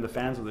people and the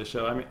fans of the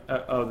show.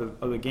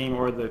 Of the game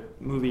or the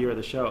movie or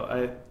the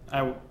show.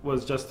 I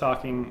was just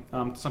talking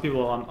to some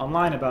people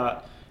online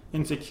about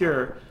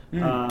Insecure,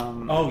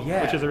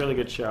 which is a really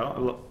good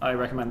show. I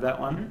recommend that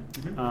one.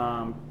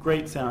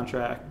 Great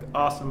soundtrack,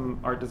 awesome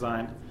art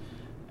design.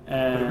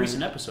 And but a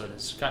recent episode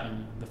has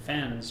gotten the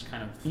fans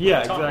kind of talking,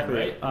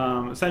 exactly.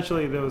 Right?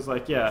 Essentially, there was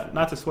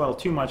not to swell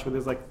too much, but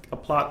there's like a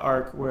plot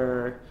arc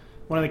where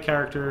one of the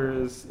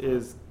characters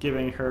is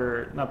giving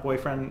her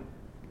hookup,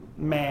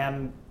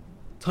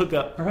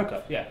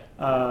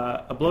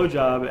 a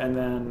blowjob, and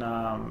then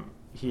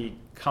he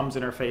comes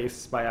in her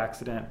face by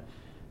accident,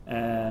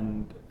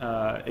 and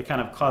it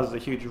kind of causes a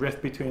huge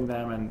rift between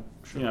them, and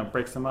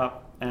breaks them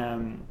up.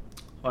 And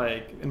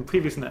like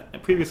previously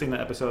in the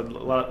episode,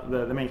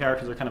 the main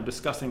characters are kind of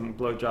discussing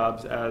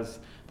blowjobs as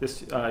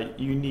this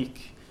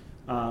unique,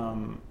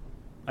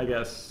 I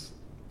guess,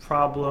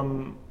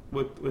 problem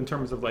in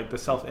terms of like the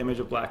self-image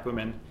of black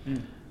women,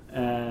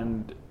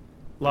 and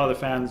a lot of the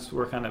fans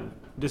were kind of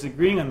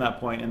disagreeing on that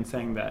point and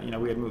saying that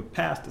we had moved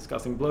past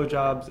discussing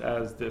blowjobs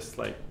as this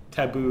like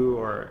taboo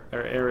or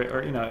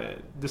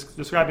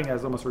describing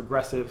as almost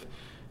regressive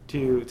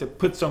to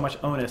put so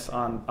much onus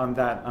on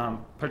that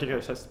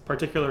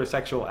particular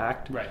sexual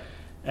act. Right.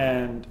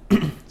 And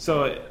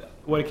so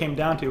what it came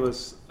down to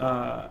was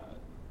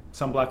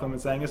some black women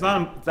saying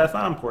that's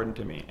not important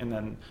to me, and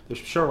then the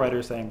show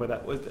writer saying, but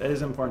that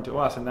is important to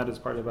us, and that is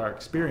part of our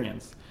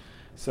experience.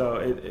 So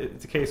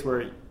it's a case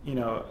where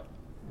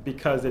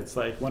because it's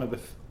like one of the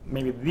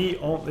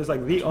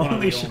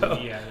only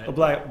show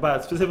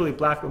but specifically a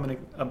black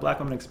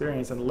woman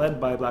experience and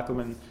led by a black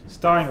woman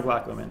starring a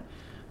black woman,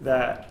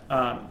 that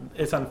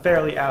it's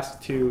unfairly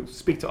asked to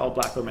speak to all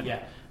black women.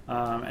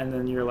 And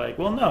then you're like,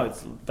 well, no,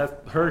 that's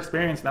her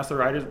experience, and that's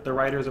the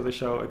writers of the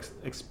show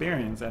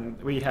experience,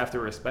 and we have to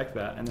respect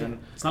that. And then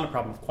it's not a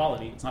problem of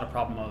quality, it's not a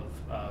problem of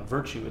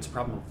virtue, it's a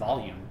problem of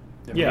volume.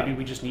 Maybe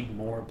we just need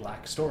more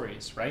black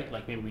stories, right?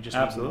 Like maybe we just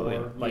need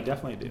more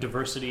definitely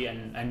diversity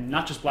and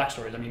not just black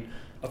stories. I mean,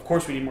 of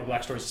course we need more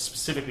black stories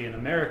specifically in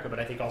America, but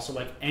I think also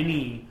like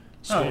any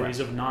stories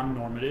of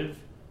non-normative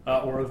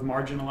or of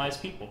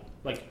marginalized people.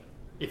 Like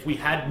if we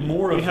had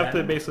more of them, we have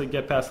to basically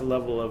get past the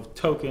level of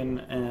token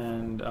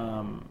and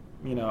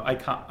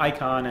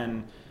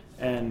icon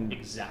and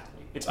exactly.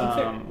 It's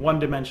unfair.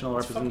 One-dimensional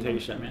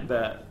representation unfair,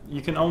 that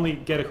you can only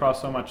get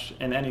across so much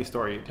in any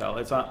story you tell.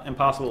 It's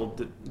impossible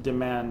to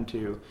demand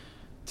to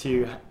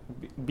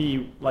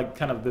be like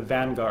kind of the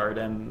vanguard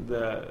and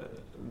the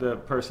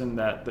person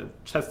that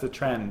sets the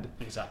trend.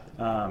 Exactly.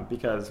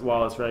 Because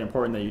while it's very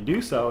important that you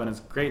do so, and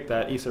it's great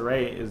that Issa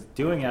Rae is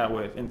doing that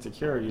with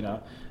Insecure,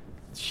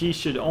 she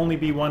should only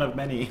be one of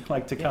many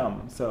to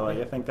come. So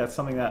I think that's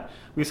something that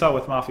we saw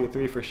with Mafia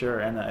 3 for sure,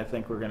 and I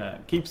think we're gonna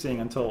keep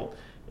seeing until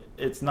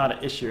it's not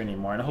an issue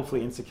anymore. And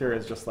hopefully Insecure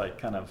is just like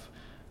kind of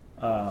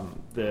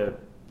the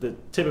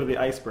tip of the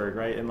iceberg,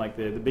 right? And like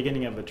the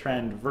beginning of the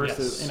trend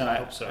versus, I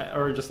hope so.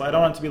 Or just, I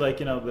don't want it to be like,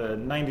 the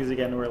 90s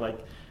again where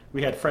like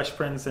we had Fresh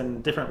Prince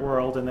and Different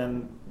World, and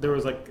then there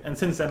was like, and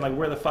since then, like,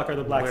 where the fuck are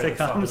the black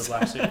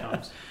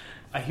sitcoms?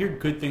 I hear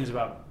good things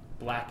about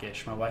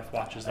Blackish. My wife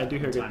watches that. I do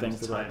hear good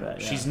things about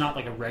that. Yeah. She's not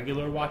like a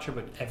regular watcher,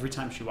 but every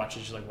time she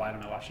watches, she's like, "Why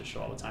don't I watch this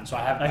show all the time?" So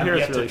I hear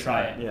yet it's really to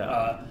try fun. it.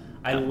 Yeah.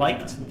 I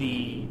liked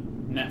the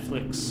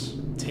Netflix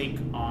take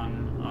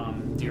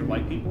on Dear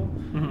White People,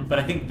 but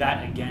I think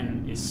that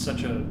again is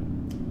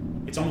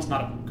it's almost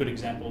not a good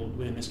example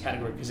within this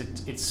category because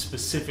it's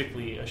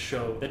specifically a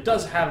show that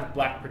does have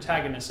black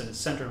protagonists and it's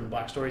centered on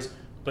black stories,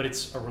 but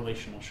it's a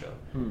relational show.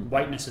 Hmm.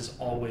 Whiteness is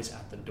always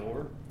at the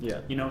door.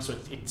 Yeah. You know, so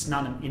it's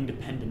not an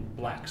independent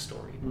black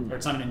story, or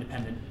it's not an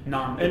independent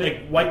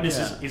And whiteness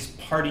yeah. is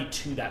party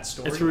to that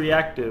story. It's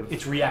reactive.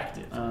 It's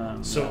reactive.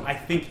 So Yeah. I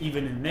think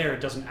even in there,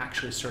 it doesn't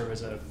actually serve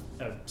as a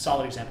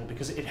solid example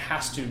because it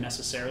has to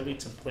necessarily,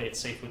 to play it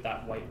safe with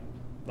that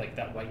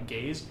white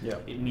gaze, Yeah.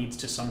 it needs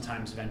to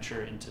sometimes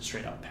venture into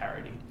straight up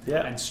parody.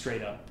 Yeah. And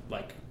straight up,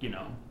 like, you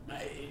know,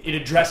 it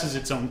addresses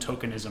its own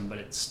tokenism, but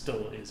it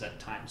still is at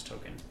times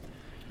token.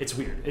 It's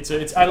weird.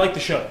 I like the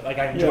show. Like,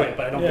 I enjoy it,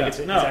 but I don't think it's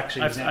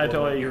actually an example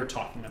of what you're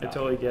talking about. I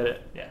totally get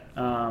it.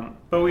 Yeah.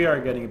 But we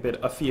are getting a bit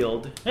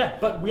afield. Yeah,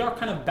 but we are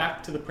kind of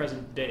back to the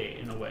present day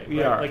in a way. We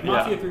right? are, Like,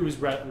 Mafia 3 was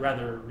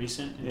rather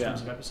recent in Yeah.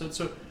 terms of episodes,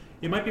 so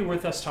it might be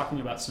worth us talking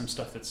about some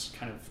stuff that's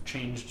kind of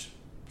changed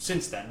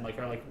since then. Like,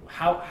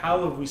 how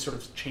have we sort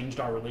of changed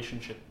our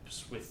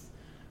relationships with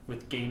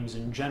games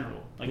in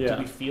general? Like, Yeah.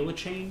 do we feel a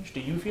change?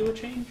 Do you feel a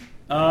change?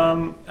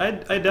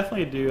 I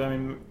definitely do. I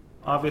mean,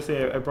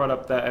 obviously, I brought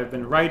up that I've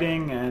been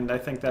writing, and I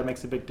think that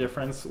makes a big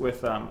difference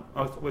with how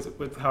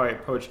I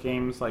approach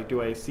games. Like,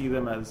 do I see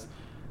them as,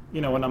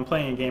 you know, when I'm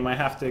playing a game, I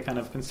have to kind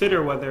of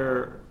consider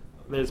whether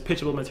there's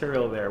pitchable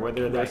material there,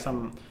 whether there's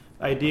some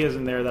ideas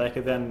in there that I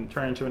could then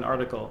turn into an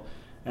article.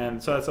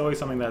 And so that's always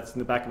something that's in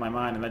the back of my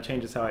mind, and that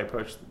changes how I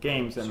approach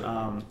games.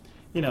 And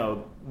you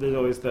know, there's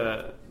always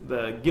the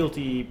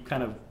guilty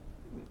kind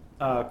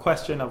of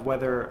question of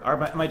whether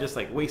am I just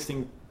like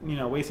wasting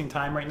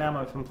time right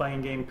now if I'm playing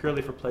a game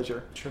purely for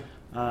pleasure. Sure.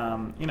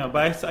 You know,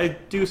 but I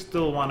do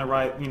still want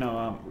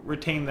to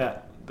retain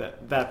that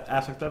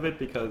aspect of it,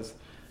 because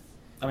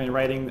I mean,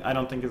 writing I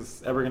don't think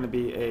is ever going to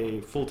be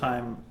a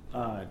full-time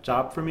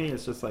job for me.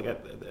 It's just like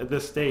at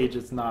this stage,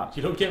 it's not.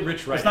 You don't get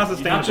rich writing. It's not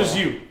sustainable. Not just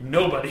you.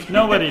 Nobody.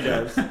 Nobody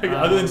does.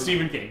 Other than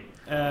Stephen King.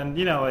 And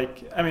you know,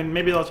 like, I mean,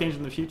 maybe that'll change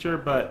in the future,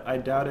 but I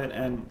doubt it.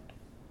 And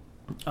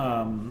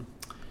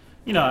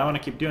you know, I want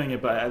to keep doing it,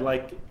 but I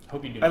like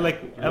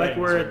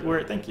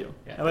where thank you.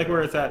 Yeah. I like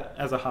where it's at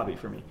as a hobby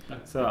for me.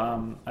 Okay.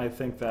 So I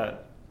think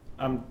that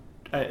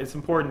it's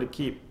important to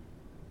keep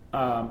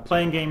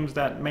playing games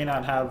that may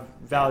not have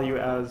value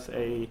as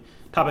a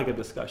topic of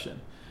discussion.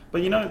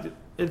 But you know,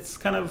 it's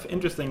kind of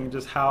interesting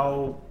just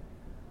how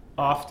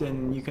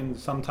often you can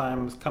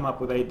sometimes come up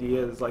with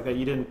ideas like that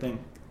you didn't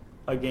think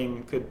a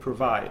game could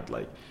provide.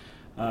 Like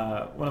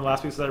one of the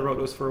last pieces I wrote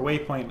was for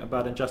Waypoint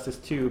about Injustice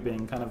 2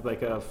 being kind of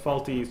like a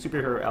faulty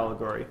superhero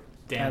allegory.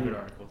 Damn good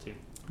article too.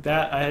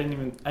 That I didn't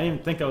even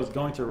think I was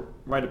going to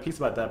write a piece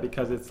about that,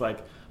 because it's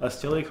like a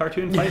silly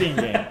cartoon fighting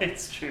game.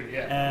 It's true,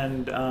 yeah.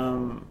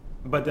 And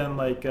but then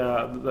like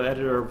the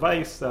editor of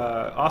Vice,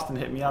 Austin,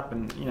 hit me up,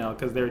 and you know,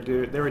 because they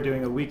were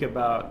doing a week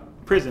about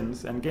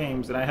prisons and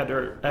games, and I had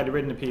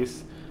written a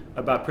piece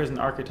about Prison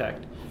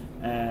Architect,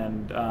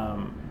 and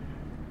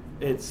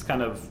it's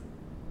kind of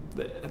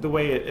the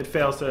way it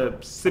fails to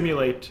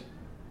simulate,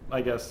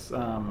 I guess,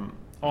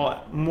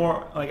 all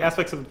more like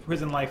aspects of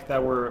prison life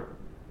that were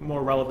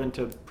more relevant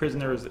to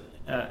prisoners'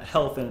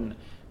 health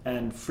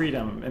and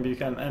freedom, and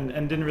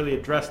didn't really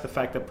address the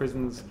fact that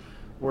prisons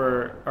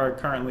are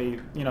currently,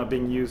 you know,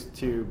 being used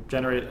to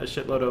generate a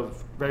shitload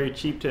of very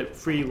cheap to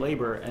free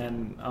labor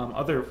and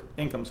other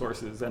income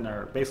sources, and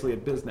are basically a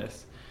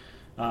business.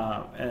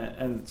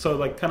 And so,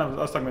 like, kind of,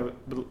 I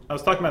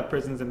was talking about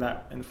prisons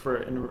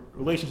in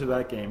relation to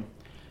that game,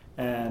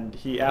 and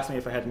he asked me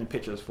if I had any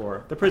pitches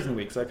for the Prison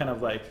Week. So I kind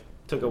of like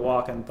took a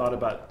walk and thought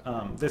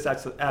about this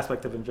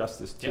aspect of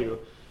Injustice 2,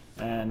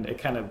 and it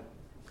kind of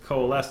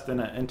coalesced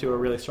into a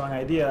really strong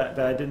idea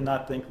that I did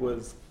not think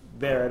was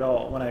there at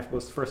all when I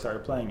first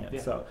started playing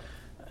it. So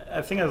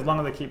I think as long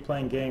as I keep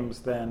playing games,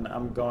 then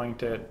I'm going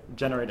to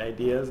generate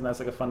ideas, and that's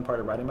like a fun part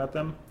of writing about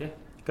them. Yeah.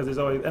 Because there's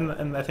always,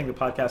 and I think the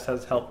podcast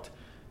has helped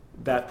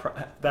that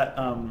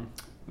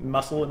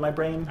muscle in my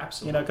brain.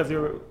 Absolutely. You know,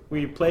 because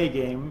we play a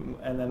game,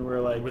 and then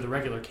we're like, with a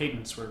regular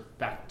cadence, we're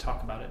back to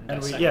talk about it.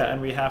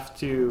 And we have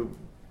to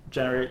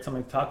generate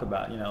something to talk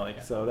about. You know,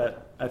 like so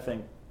that I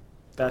think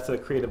that's a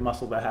creative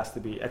muscle that has to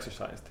be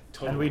exercised.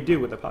 Totally. And we do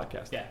with the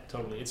podcast. Yeah,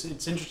 totally. It's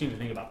interesting to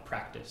think about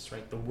practice,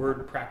 right? The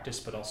word practice,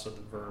 but also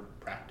the verb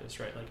practice,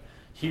 right? Like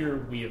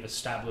here we have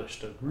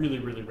established a really,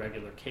 really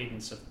regular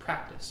cadence of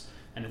practice.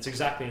 And it's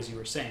exactly as you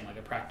were saying, like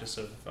a practice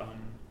of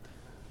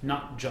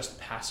not just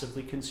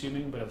passively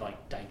consuming, but of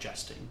like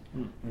digesting.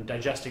 And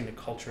digesting the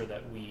culture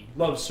that we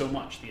love so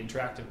much, the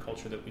interactive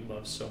culture that we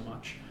love so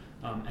much.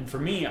 And for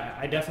me,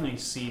 I definitely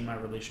see my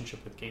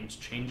relationship with games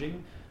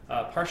changing.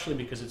 Partially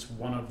because it's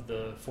one of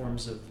the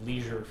forms of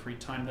leisure free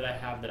time that I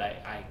have that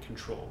I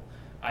control,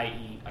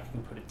 i.e. I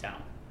can put it down,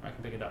 or I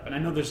can pick it up. And I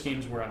know there's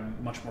games where I'm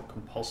much more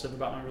compulsive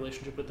about my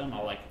relationship with them.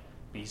 I'll like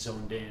be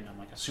zoned in. I'm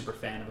like a super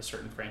fan of a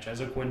certain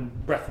franchise. Like when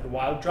Breath of the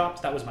Wild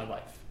dropped, that was my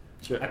life.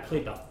 Sure. I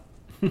played the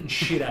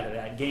shit out of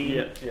that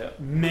game.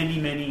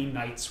 Many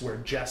nights where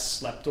Jess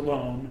slept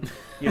alone,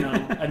 you know,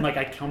 and like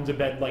I'd come to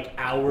bed like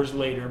hours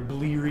later,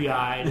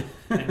 bleary-eyed,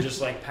 and just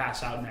like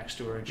pass out next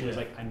to her, and she was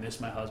like, "I miss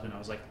my husband." I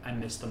was like, "I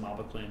miss the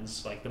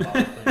Moboclins, like the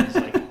Moboclins,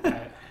 like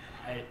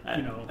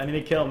I need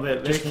to kill them.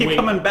 They just keep wait,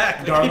 coming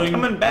back, darling. Keep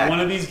coming back. One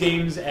of these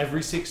games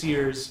every 6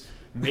 years,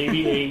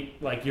 maybe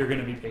 8. Like, you're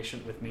gonna be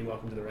patient with me.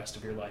 Welcome to the rest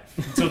of your life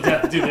until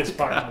death do this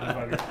part,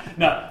 motherfucker.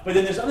 No, but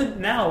then there's other.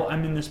 Now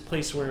I'm in this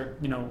place where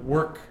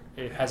work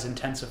it has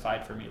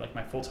intensified for me. Like,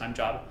 my full-time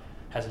job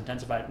has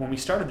intensified. When we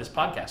started this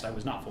podcast, I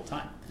was not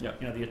full-time. Yeah.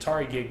 The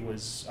Atari gig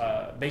was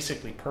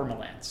basically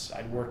permalance.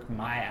 I'd work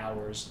my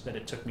hours that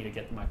it took me to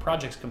get my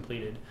projects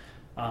completed.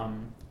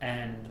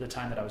 And the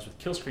time that I was with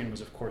Killscreen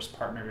was, of course,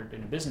 partnered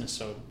in a business,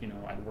 so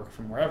I'd work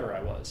from wherever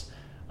I was.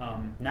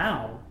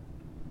 Now,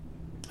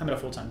 I'm at a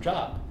full-time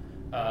job,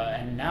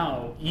 and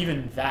now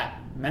even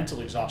that mental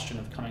exhaustion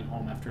of coming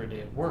home after a day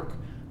of work,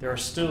 there are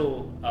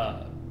still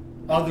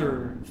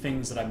other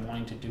things that I'm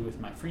wanting to do with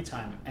my free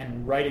time,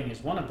 and writing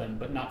is one of them,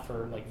 but not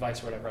for like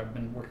Vice or whatever. I've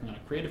been working on a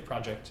creative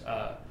project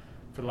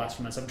for the last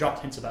few months. I've dropped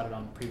hints about it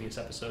on previous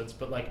episodes,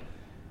 but like,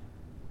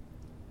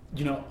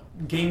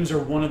 games are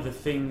one of the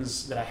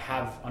things that I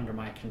have under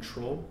my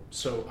control,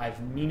 so I've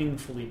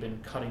meaningfully been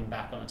cutting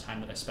back on the time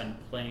that I spend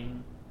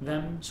playing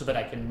them so that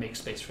I can make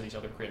space for these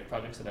other creative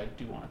projects that I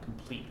do want to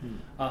complete.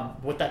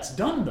 What that's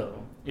done,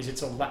 though, is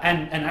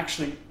and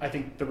actually, I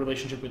think the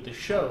relationship with this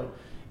show,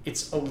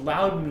 it's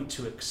allowed me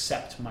to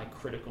accept my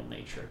critical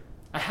nature.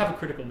 I have a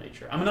critical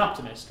nature. I'm an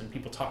optimist, and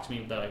people talk to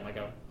me that I'm like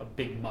a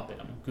big muppet.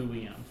 I'm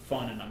gooey, and I'm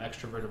fun, and I'm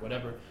extrovert, or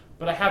whatever.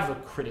 But I have a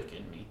critic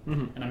in me,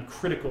 and I'm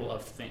critical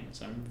of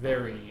things. I'm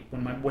very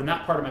when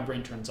that part of my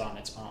brain turns on,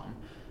 it's on.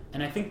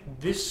 And I think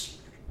this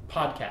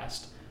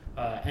podcast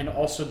and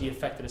also the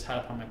effect that it's had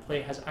upon my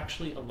play has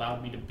actually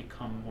allowed me to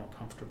become more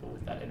comfortable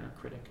with that inner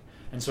critic.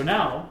 And so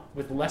now,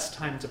 with less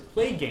time to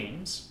play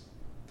games,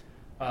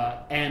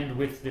 and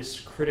with this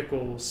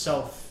critical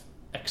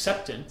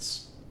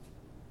self-acceptance,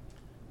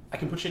 I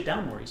can put shit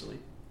down more easily.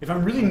 If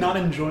I'm really not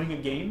enjoying a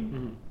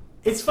game,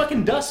 it's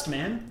fucking dust,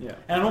 man. Yeah.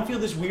 And I don't feel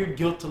this weird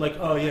guilt to like,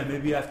 oh yeah,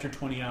 maybe after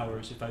 20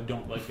 hours, if I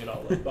don't like it,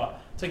 I'll like,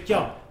 it's like,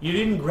 yo, you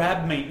didn't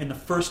grab me in the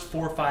first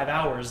 4 or 5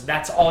 hours.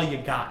 That's all you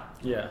got.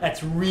 Yeah.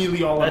 That's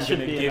really all I'm should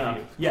going to be give enough.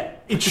 you. Yeah,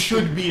 it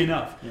should be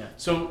enough. Yeah.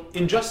 So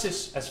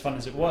Injustice, as fun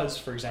as it was,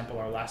 for example,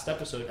 our last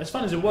episode, as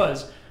fun as it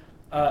was,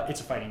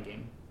 it's a fighting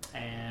game.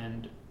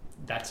 And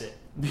that's it.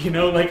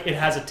 Like, it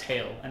has a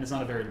tail, and it's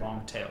not a very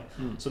long tail.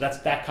 So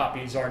that copy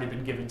has already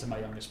been given to my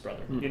youngest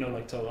brother.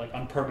 To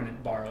on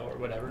permanent borrow or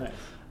whatever. Nice.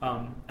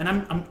 And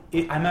I'm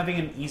having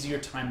an easier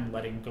time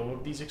letting go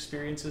of these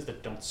experiences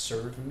that don't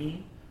serve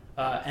me,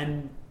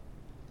 and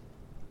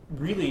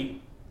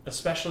really,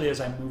 especially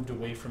as I moved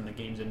away from the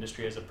games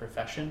industry as a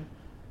profession,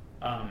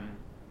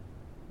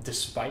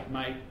 despite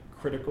my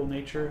critical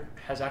nature,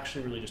 has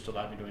actually really just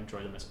allowed me to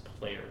enjoy them as a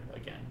player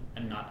again,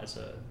 and not as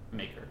a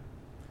maker.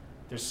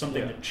 There's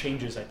something that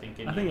changes, I think.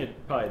 I think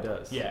it probably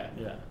does. Yeah.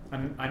 Yeah.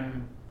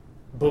 I'm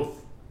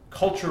both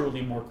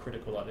culturally more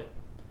critical of it,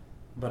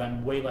 but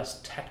I'm way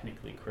less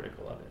technically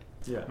critical of it.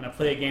 Yeah. When I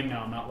play a game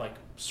now, I'm not like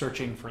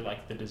searching for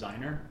like the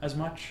designer as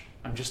much.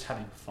 I'm just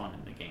having fun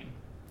in the game.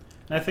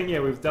 And I think we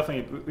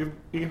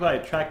can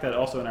probably track that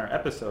also in our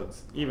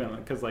episodes, even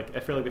because like I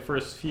feel like the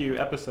first few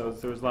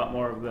episodes there was a lot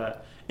more of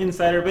that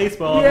insider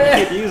baseball. Yeah.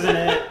 And we keep using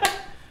it.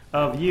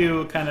 Of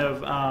you kind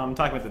of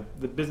talking about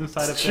the business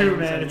side of things, true,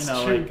 man. and It's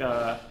true.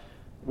 like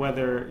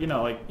whether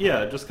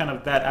just kind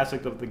of that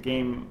aspect of the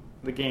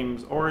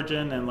game's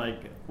origin, and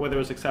like whether it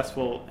was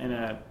successful in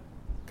a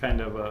kind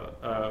of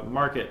a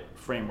market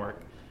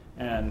framework.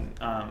 And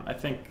I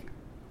think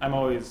I'm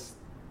always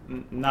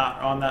not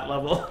on that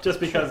level,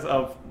 just because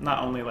of not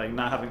only like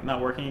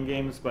not working in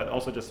games, but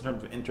also just in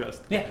terms of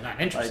interest. Yeah,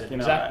 not interested. Like,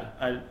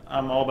 exactly.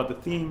 I'm all about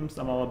the themes.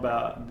 I'm all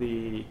about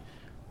the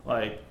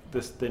like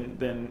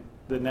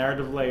the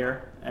narrative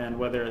layer, and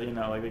whether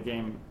like the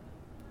game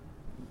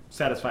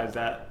satisfies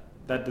that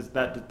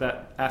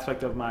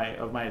aspect of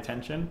my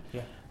attention.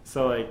 Yeah.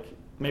 So like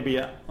maybe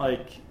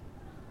like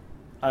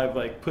I've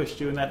like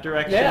pushed you in that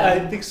direction. Yeah,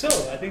 I think so.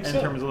 In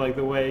terms of like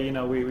the way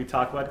we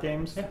talk about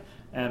games. Yeah.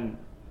 And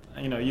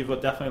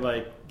you've definitely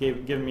like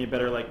given me a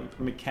better like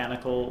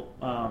mechanical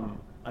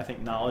I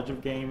think knowledge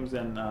of games,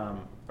 and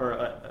or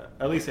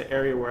at least an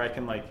area where I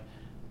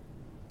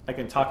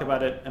can talk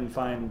about it and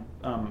find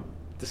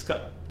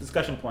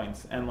discussion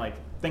points and like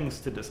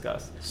things to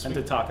discuss. Sweet. And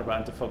to talk about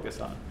and to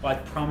focus on. Well, I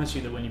promise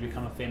you that when you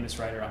become a famous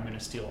writer, I'm going to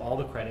steal all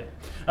the credit.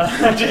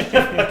 Just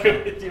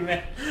fucking with you,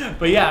 man.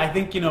 But yeah, I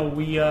think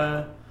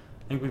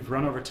we've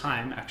run over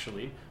time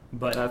actually.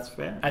 But that's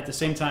fair. At the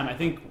same time, I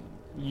think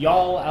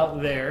y'all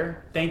out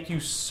there, thank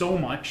you so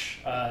much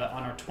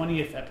on our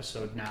 20th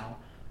episode now.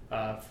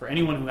 For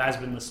anyone who has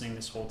been listening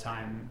this whole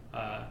time,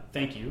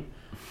 thank you.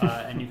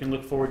 And you can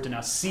look forward to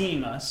now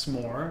seeing us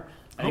more.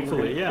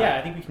 Hopefully, yeah,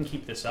 I think we can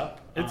keep this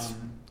up. It's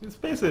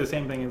basically the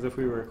same thing as if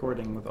we were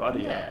recording with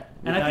audio. Yeah.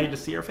 And now you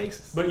just see our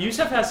faces. But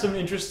Yusuf has some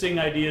interesting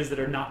ideas that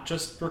are not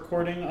just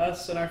recording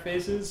us and our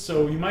faces,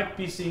 so you might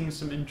be seeing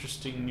some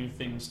interesting new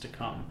things to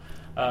come.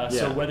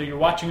 So whether you're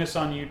watching us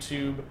on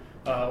YouTube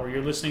or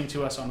you're listening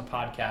to us on the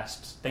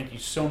podcast, thank you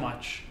so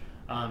much.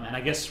 And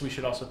I guess we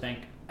should also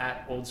thank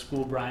at Old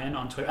School Brian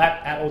on Twitter,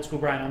 at Old School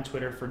Brian on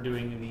Twitter for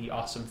doing the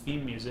awesome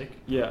theme music.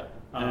 Yeah.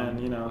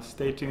 And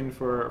stay tuned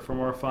for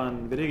more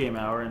fun video game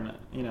hour, and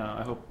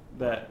I hope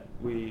that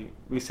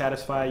we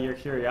satisfy your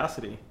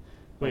curiosity.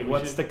 Wait,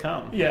 what's to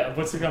come? Yeah,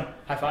 what's to come?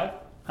 High five?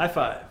 High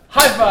five.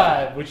 High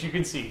five, which you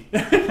can see.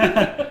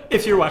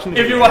 If you're watching the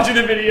If video. you're watching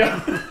the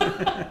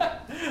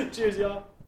video. Cheers, y'all.